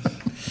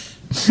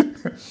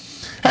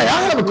Hey,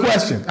 I have a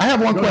question. I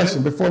have one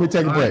question before we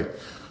take a break.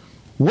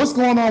 What's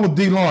going on with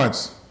D.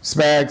 Lawrence,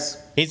 Spags?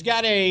 He's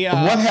got a...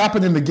 what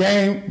happened in the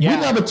game? Yeah.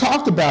 We never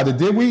talked about it,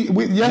 did we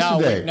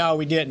yesterday? No,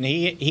 we didn't.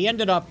 He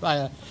ended up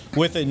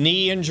with a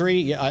knee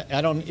injury.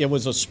 It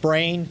was a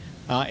sprain.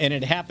 And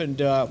it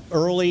happened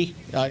early,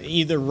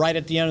 either right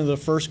at the end of the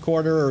first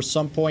quarter or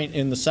some point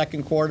in the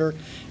second quarter.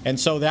 And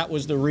so that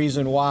was the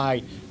reason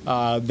why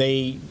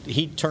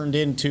he turned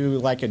into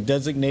like a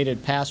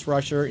designated pass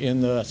rusher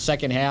in the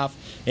second half.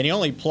 And he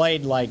only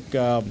played like,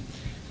 I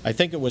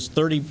think it was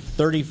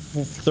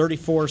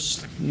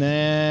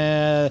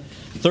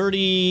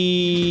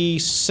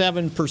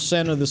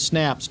 37% of the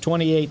snaps,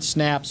 28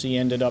 snaps he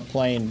ended up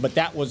playing. But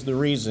that was the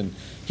reason.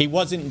 He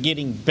wasn't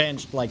getting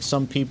benched like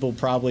some people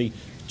probably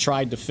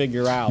tried to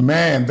figure out.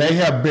 Man, they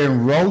have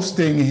been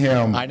roasting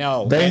him. I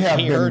know. They have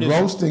been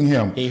roasting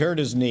him. He hurt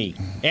his knee.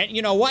 And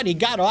you know what? He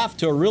got off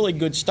to a really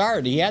good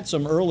start. He had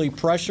some early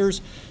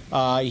pressures.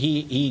 I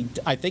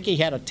think he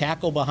had a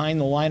tackle behind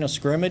the line of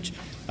scrimmage,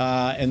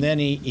 and then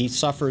he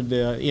suffered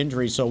the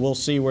injury. So we'll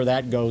see where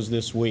that goes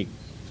this week.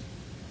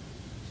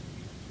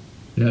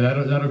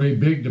 Yeah, that'll be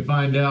big to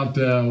find out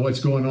what's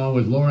going on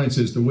with Lawrence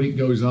as the week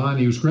goes on.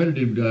 He was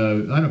credited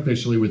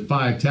unofficially with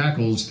 5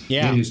 tackles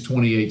in his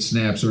 28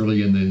 snaps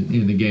early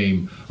in the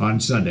game on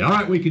Sunday. All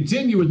right, we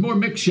continue with more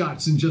Mix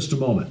Shots in just a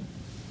moment.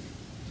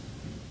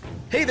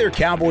 Hey there,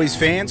 Cowboys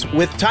fans.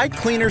 With Tide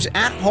Cleaners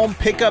at-home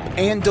pickup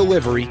and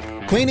delivery,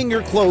 cleaning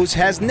your clothes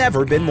has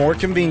never been more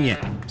convenient.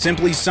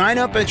 Simply sign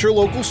up at your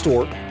local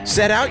store,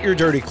 set out your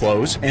dirty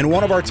clothes, and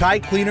one of our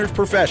Tide Cleaners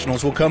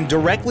professionals will come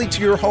directly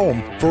to your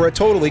home for a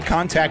totally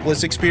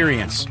contactless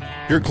experience.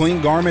 Your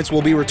clean garments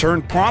will be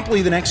returned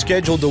promptly the next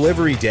scheduled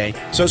delivery day,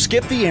 so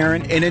skip the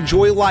errand and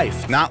enjoy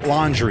life, not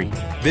laundry.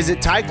 Visit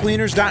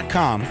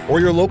TideCleaners.com or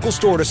your local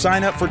store to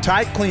sign up for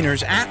Tide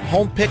Cleaners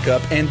at-home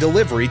pickup and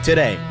delivery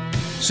today.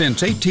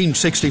 Since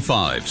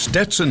 1865,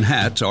 Stetson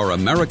hats are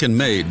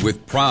American-made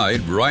with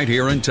pride right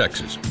here in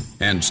Texas.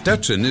 And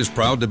Stetson is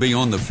proud to be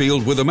on the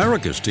field with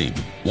America's team.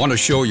 Want to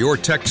show your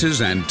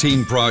Texas and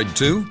team pride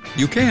too?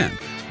 You can.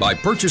 By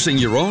purchasing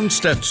your own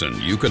Stetson,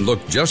 you can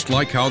look just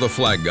like how the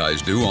flag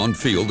guys do on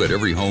field at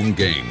every home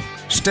game.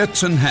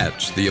 Stetson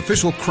hats, the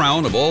official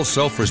crown of all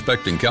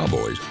self-respecting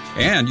Cowboys,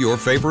 and your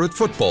favorite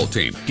football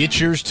team.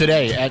 Get yours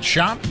today at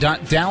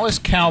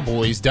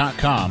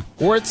shop.dallascowboys.com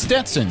or at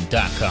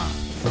stetson.com.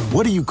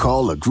 What do you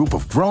call a group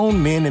of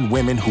grown men and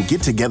women who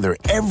get together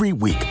every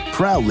week,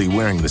 proudly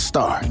wearing the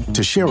star,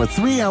 to share a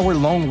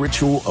 3-hour-long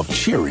ritual of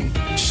cheering,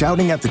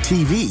 shouting at the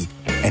TV,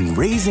 and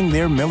raising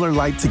their Miller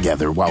Lite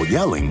together while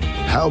yelling,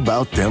 "How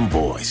about them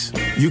boys?"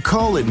 You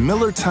call it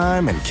Miller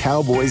Time and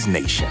Cowboys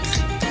Nation.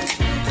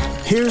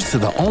 Here's to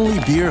the only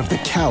beer of the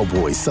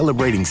Cowboys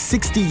celebrating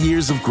 60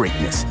 years of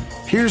greatness.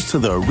 Here's to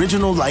the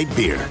original light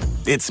beer.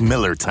 It's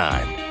Miller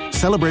Time.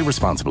 Celebrate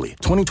responsibly.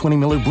 2020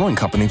 Miller Brewing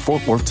Company,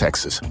 Fort Worth,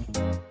 Texas.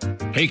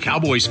 Hey,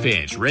 Cowboys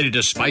fans, ready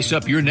to spice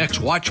up your next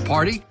watch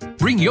party?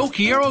 Bring Yo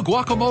Quiero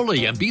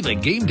guacamole and be the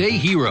game day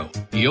hero.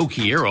 Yo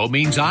Quiero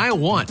means I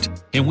want,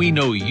 and we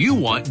know you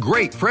want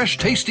great,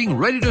 fresh-tasting,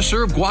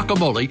 ready-to-serve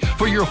guacamole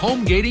for your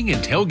home gating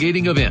and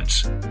tailgating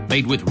events.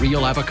 Made with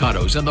real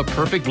avocados and the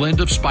perfect blend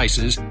of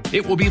spices,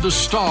 it will be the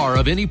star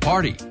of any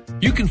party.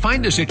 You can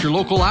find us at your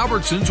local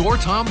Albertsons or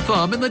Tom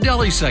Thumb in the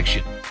deli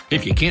section.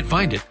 If you can't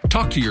find it,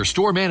 talk to your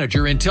store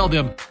manager and tell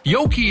them,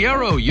 Yo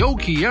Quiero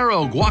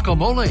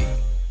guacamole.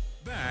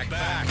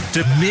 Back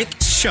to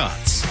Mixed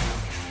Shots.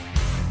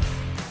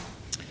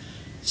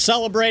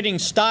 Celebrating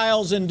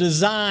styles and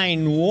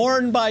design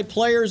worn by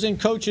players and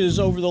coaches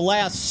over the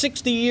last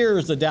 60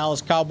 years, the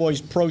Dallas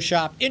Cowboys Pro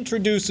Shop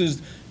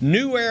introduces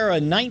New Era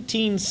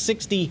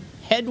 1960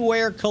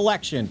 Headwear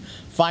Collection.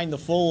 Find the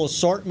full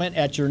assortment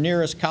at your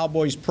nearest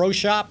Cowboys Pro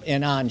Shop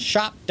and on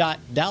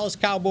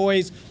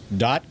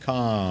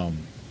shop.dallascowboys.com.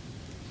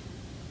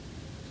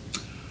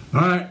 All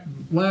right,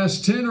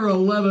 last 10 or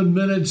 11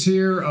 minutes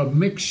here of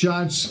Mix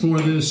Shots for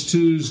this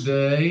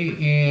Tuesday,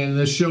 and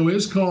the show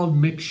is called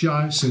Mix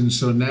Shots, and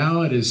so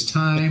now it is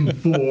time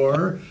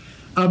for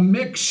a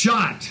Mix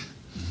Shot.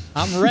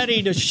 I'm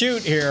ready to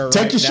shoot here.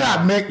 Take your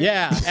shot, Mick.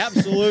 Yeah,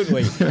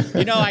 absolutely.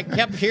 You know, I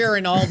kept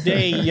hearing all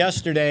day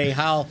yesterday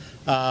how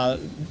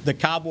the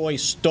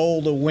Cowboys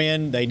stole the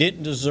win. They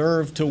didn't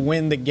deserve to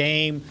win the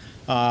game.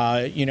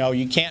 You know,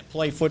 you can't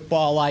play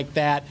football like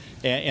that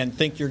and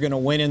think you're going to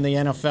win in the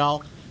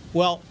NFL.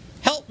 Well,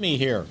 help me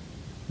here.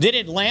 Did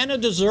Atlanta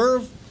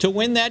deserve to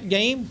win that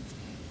game?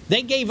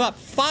 They gave up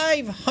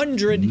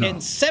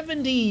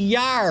 570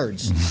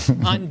 yards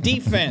on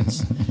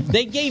defense.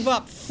 They gave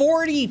up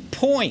 40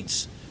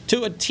 points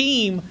to a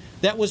team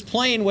that was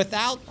playing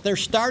without their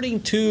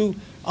starting 2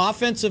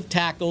 offensive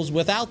tackles,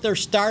 without their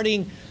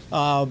starting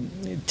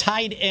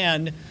tight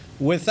end,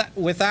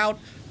 without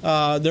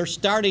their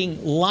starting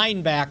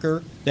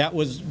linebacker that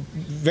was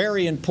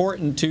very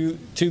important to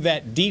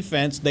that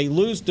defense. They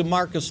lose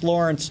DeMarcus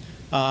Lawrence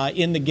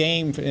in the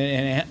game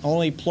and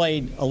only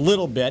played a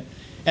little bit.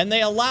 And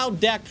they allowed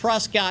Dak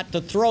Prescott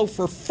to throw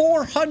for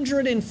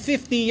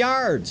 450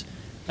 yards.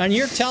 And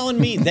you're telling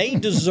me they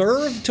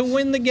deserved to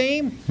win the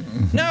game?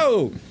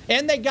 No.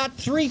 And they got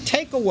 3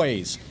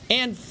 takeaways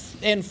and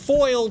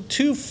foiled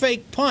 2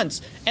 fake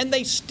punts. And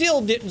they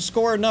still didn't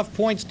score enough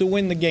points to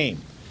win the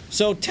game.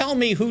 So tell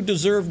me who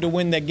deserved to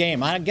win that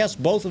game. I guess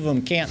both of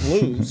them can't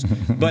lose.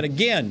 But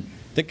again,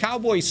 the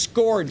Cowboys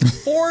scored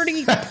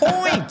 40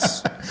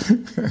 points.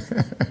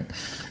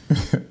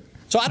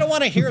 So I don't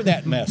want to hear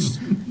that mess.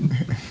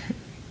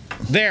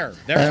 There's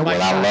and my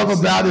what I love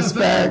about it,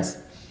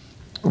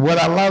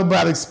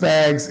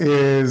 Spags,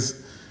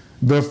 is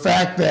the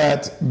fact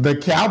that the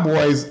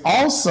Cowboys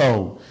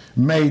also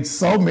made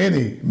so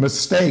many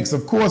mistakes.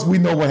 Of course, we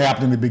know what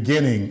happened in the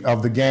beginning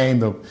of the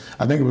game.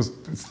 I think it was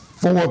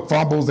 4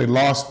 fumbles. They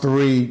lost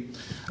 3.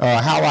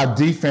 How our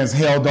defense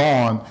held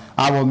on,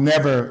 I will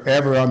never,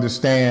 ever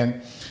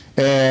understand.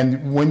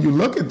 And when you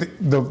look at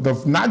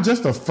the not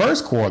just the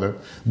first quarter,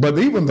 but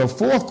even the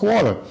fourth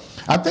quarter,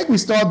 I think we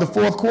started the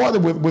fourth quarter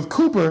with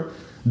Cooper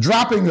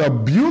dropping a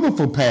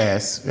beautiful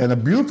pass and a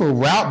beautiful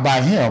route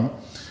by him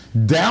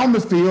down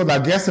the field, I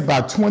guess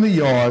about 20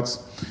 yards.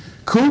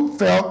 Coop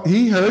felt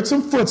he heard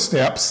some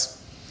footsteps,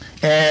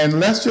 and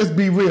let's just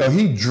be real,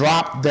 he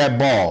dropped that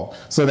ball.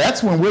 So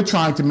that's when we're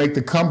trying to make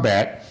the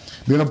comeback.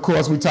 Then, of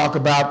course, we talk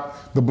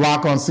about the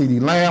block on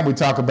CeeDee Lamb. We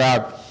talk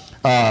about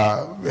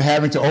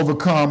having to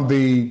overcome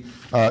the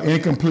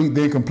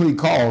incomplete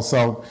call.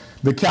 So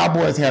the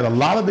Cowboys had a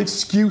lot of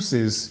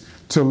excuses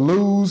to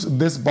lose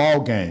this ball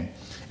game.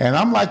 And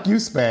I'm like you,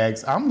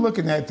 Spags. I'm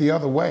looking at it the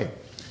other way.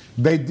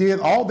 They did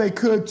all they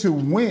could to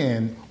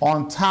win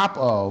on top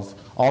of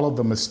all of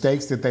the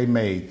mistakes that they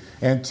made.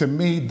 And to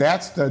me,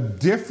 that's the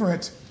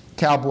different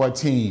Cowboy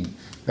team.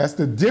 That's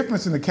the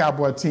difference in the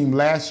Cowboy team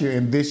last year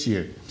and this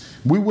year.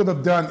 We would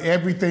have done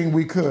everything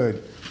we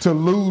could to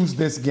lose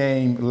this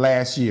game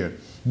last year.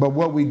 But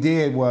what we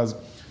did was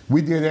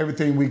we did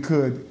everything we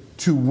could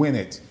to win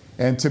it.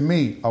 And to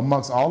me,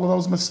 amongst all of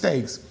those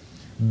mistakes,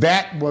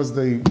 that was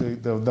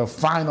the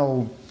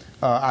final,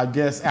 I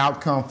guess,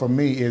 outcome for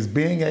me, is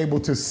being able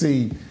to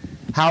see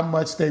how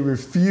much they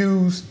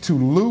refused to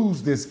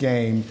lose this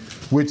game,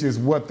 which is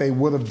what they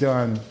would have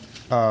done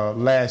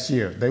last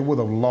year. They would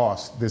have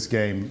lost this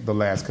game the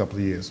last couple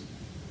of years.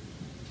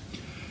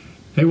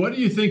 Hey, what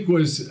do you think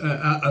was,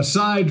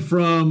 aside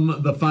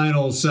from the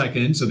final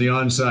seconds and the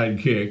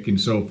onside kick and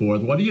so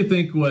forth, what do you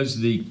think was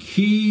the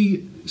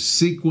key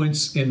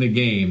sequence in the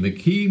game, the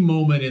key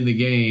moment in the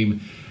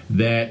game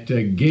that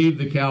gave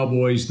the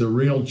Cowboys the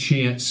real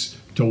chance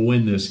to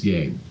win this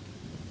game?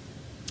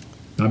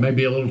 I may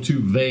be a little too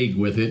vague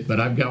with it, but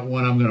I've got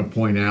one I'm going to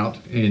point out.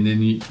 And then,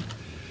 did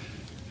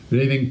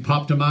anything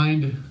pop to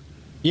mind?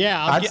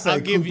 Yeah, I'd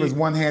say Cooper's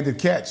one-handed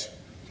catch.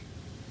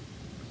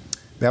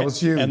 That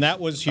was huge. And that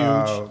was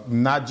huge.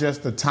 Not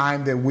just the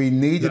time that we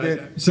needed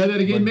it. Say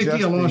that again, Mickey,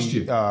 I lost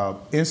you.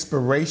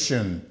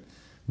 Inspiration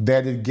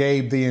that it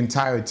gave the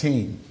entire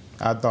team.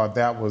 I thought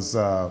that was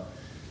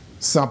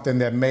something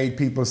that made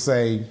people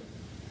say,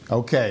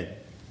 okay,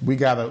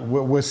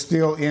 we're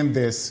still in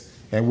this,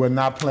 and we're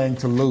not playing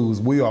to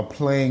lose. We are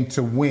playing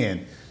to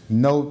win.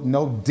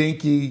 No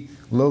dinky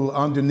little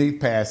underneath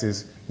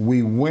passes.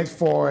 We went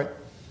for it,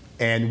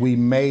 and we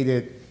made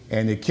it,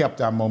 and it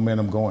kept our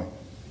momentum going.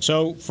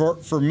 So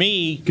for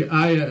me,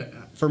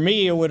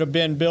 it would have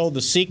been, Bill,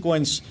 the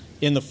sequence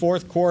in the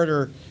fourth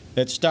quarter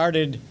that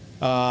started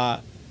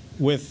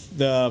with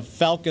the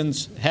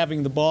Falcons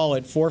having the ball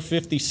at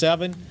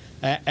 4:57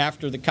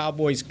 after the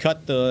Cowboys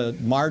cut the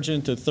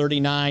margin to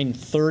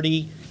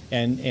 39-30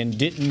 and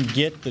didn't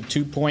get the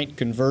 2-point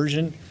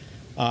conversion.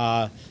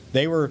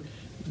 They were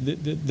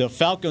the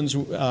Falcons.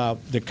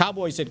 The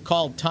Cowboys had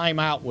called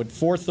timeout with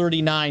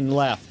 4:39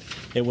 left.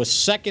 It was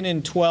 2nd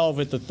and 12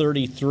 at the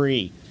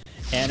 33.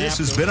 And this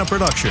has been a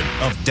production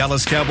of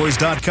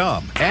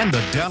DallasCowboys.com and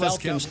the Dallas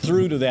Falcons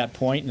through to that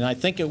point, and I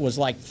think it was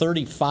like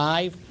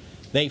 35.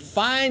 They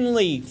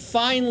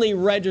finally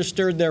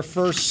registered their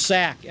first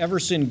sack.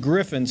 Everson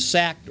Griffin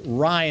sacked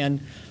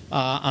Ryan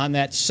on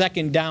that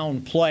second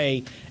down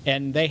play,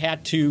 and they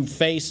had to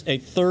face a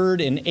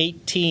 3rd and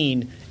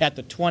 18 at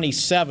the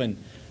 27.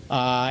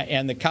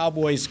 And the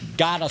Cowboys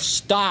got a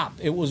stop.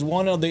 It was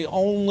one of the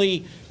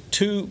only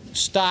 2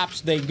 stops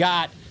they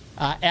got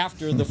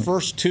after the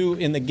first 2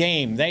 in the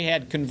game. They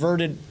had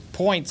converted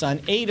points on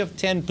 8 of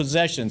 10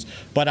 possessions,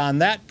 but on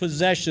that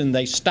possession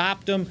they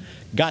stopped them,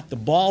 got the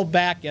ball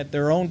back at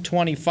their own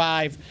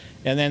 25,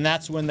 and then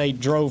that's when they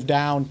drove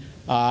down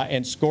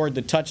and scored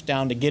the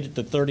touchdown to get it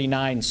to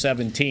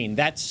 39-17.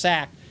 That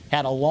sack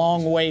had a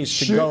long ways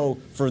to go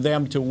for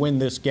them to win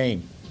this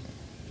game.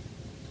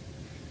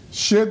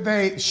 Should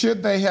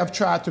they have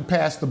tried to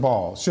pass the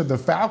ball? Should the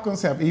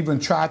Falcons have even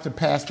tried to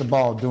pass the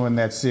ball during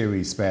that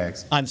series,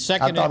 Spags? On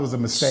second, I thought it was a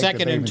mistake.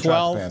 2nd and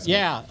 12.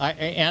 Yeah,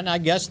 and I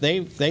guess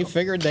they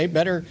figured they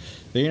better,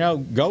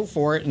 go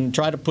for it and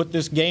try to put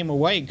this game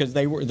away, because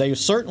they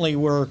certainly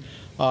were.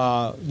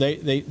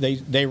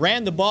 They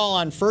ran the ball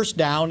on first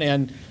down,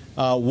 and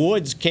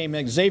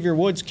Xavier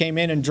Woods came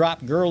in and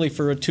dropped Gurley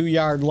for a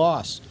 2-yard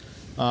loss.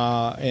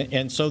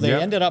 And so they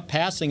ended up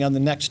passing on the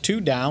next 2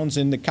 downs,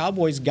 and the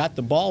Cowboys got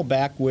the ball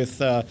back with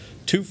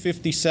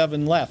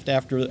 2:57 left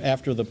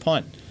after the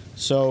punt.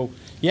 So,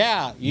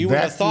 yeah, you would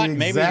have thought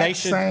maybe they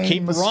should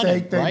keep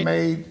running, right?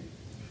 Made.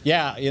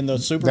 Yeah, in the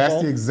Super Bowl.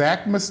 That's the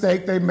exact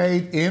mistake they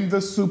made in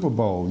the Super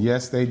Bowl.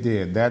 Yes, they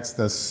did. That's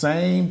the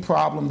same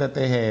problem that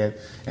they had,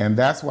 and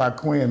that's why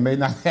Quinn may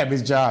not have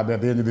his job at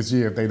the end of this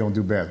year if they don't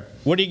do better.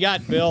 What do you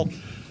got, Bill?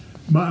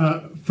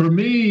 For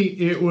me,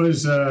 it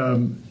was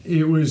the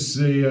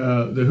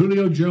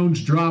Julio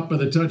Jones drop of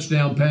the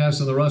touchdown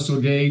pass on the Russell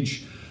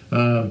Gage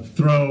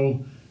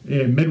throw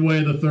in midway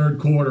of the third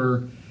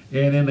quarter,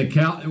 and then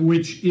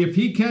which if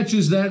he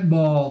catches that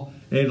ball,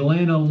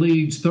 Atlanta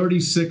leads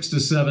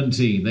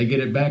 36-17. They get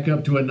it back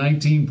up to a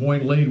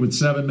 19-point lead with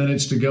 7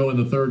 minutes to go in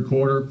the third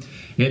quarter,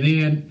 and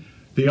then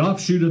the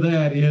offshoot of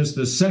that is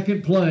the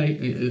second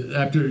play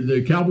after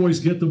the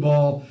Cowboys get the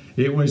ball.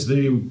 It was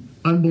the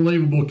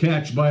unbelievable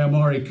catch by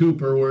Amari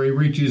Cooper, where he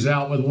reaches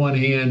out with one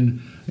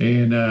hand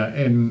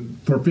and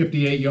for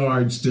 58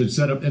 yards to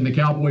set up, and the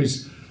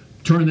Cowboys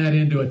turn that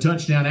into a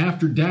touchdown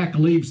after Dak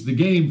leaves the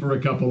game for a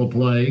couple of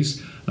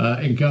plays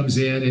and comes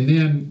in, and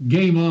then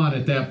game on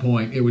at that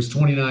point. It was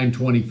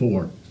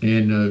 29-24,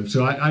 and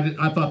so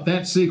I thought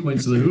that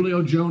sequence, the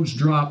Julio Jones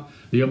drop,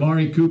 the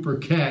Amari Cooper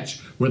catch,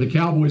 where the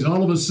Cowboys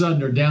all of a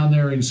sudden are down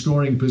there in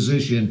scoring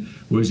position,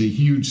 was a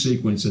huge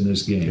sequence in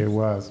this game. It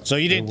was. So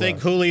you didn't think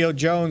Julio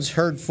Jones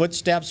heard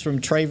footsteps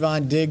from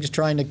Trayvon Diggs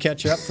trying to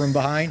catch up from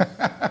behind?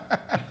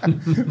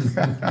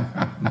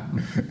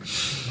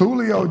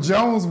 Julio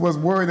Jones was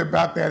worried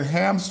about that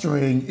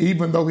hamstring,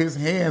 even though his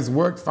hands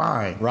worked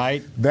fine.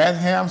 Right. That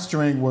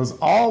hamstring was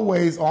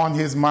always on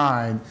his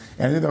mind,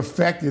 and it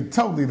affected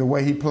totally the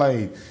way he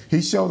played.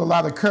 He showed a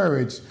lot of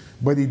courage,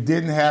 but he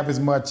didn't have as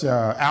much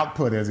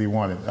output as he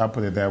wanted. I'll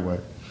put it that way.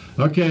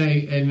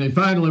 Okay, and then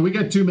finally, we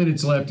got 2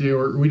 minutes left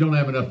here. We don't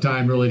have enough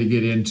time really to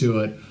get into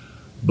it.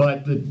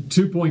 But the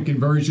 2-point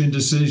conversion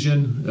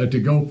decision to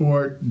go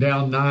for it,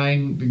 down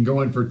 9 and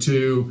going for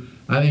 2,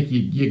 I think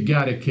you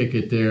got to kick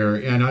it there.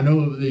 And I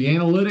know the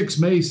analytics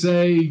may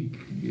say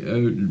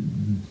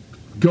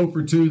go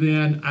for 2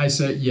 then. I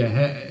say,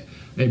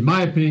 in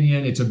my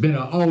opinion, it's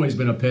always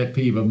been a pet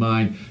peeve of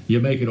mine. You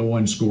make it a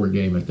 1-score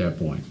game at that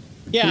point.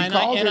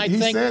 Yeah, He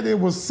said it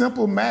was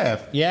simple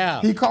math. Yeah.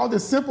 He called it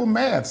simple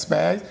math,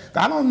 Spags.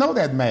 I don't know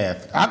that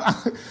math.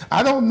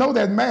 I don't know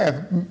that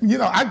math. You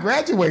know, I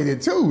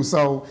graduated too,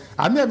 so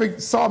I never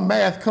saw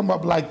math come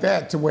up like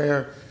that to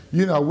where,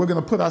 you know, we're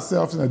going to put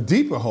ourselves in a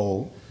deeper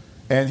hole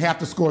and have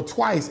to score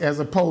twice as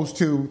opposed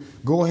to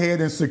go ahead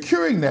and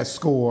securing that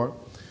score,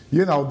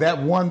 you know, that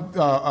one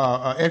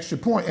extra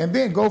point, and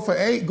then go for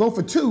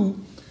 2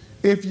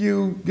 if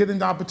you get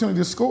an opportunity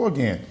to score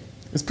again.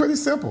 It's pretty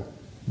simple.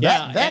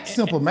 That's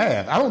simple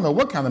math. I don't know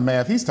what kind of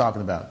math he's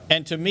talking about.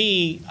 And to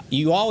me,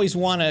 you always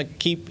want to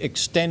keep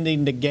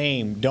extending the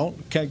game. Don't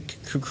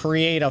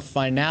create a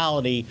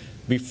finality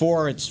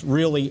before it's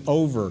really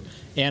over.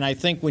 And I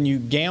think when you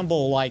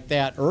gamble like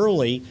that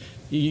early,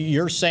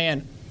 you're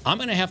saying, I'm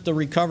going to have to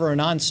recover an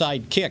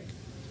onside kick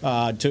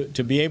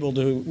to be able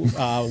to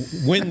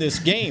win this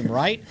game,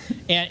 right?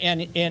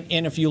 And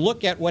if you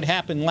look at what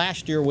happened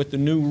last year with the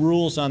new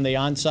rules on the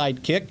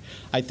onside kick,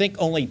 I think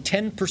only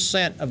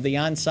 10% of the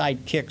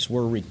onside kicks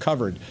were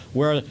recovered,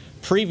 where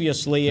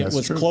previously it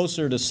was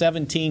closer to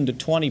 17 to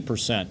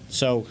 20%.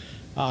 So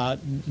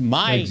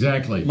my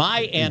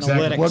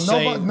analytics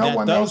say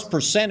that those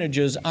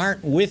percentages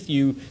aren't with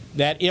you.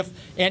 That if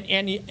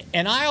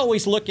and I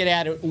always look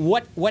at it,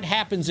 what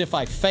happens if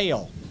I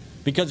fail?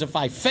 Because if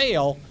I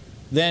fail,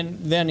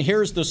 then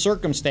here's the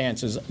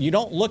circumstances. You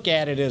don't look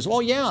at it as, well,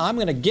 yeah, I'm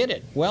going to get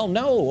it. Well,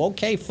 no,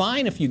 okay,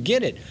 fine if you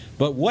get it.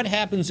 But what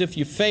happens if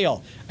you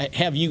fail?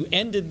 Have you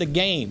ended the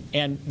game?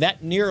 And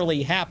that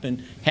nearly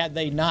happened had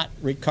they not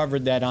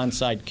recovered that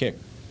onside kick.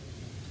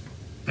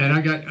 And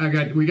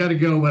we got to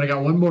go, but I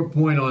got one more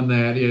point on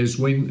that is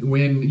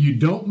when you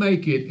don't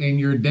make it and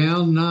you're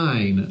down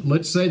 9,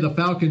 let's say the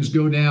Falcons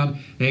go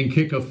down and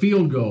kick a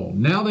field goal.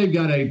 Now they've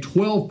got a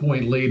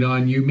 12-point lead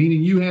on you,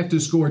 meaning you have to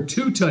score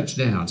 2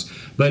 touchdowns.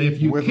 But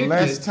if you with kick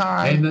less it,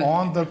 time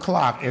on the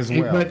clock as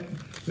well. But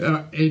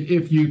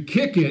if you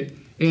kick it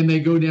and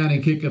they go down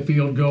and kick a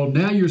field goal,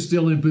 now you're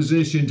still in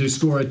position to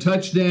score a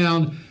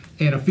touchdown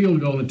and a field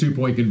goal and a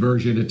 2-point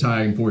conversion to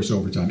tie and force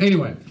overtime.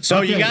 Anyway, so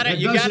okay,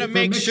 you gotta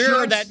make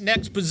sure that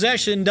next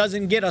possession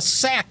doesn't get a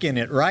sack in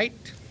it, right?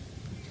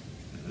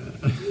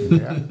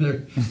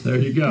 There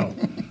you go.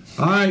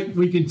 All right,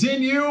 we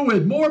continue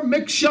with more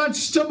Mix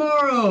Shots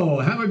tomorrow.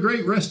 Have a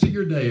great rest of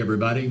your day,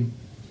 everybody.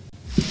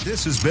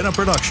 This has been a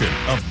production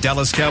of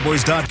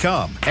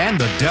DallasCowboys.com and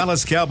the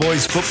Dallas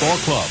Cowboys Football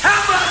Club.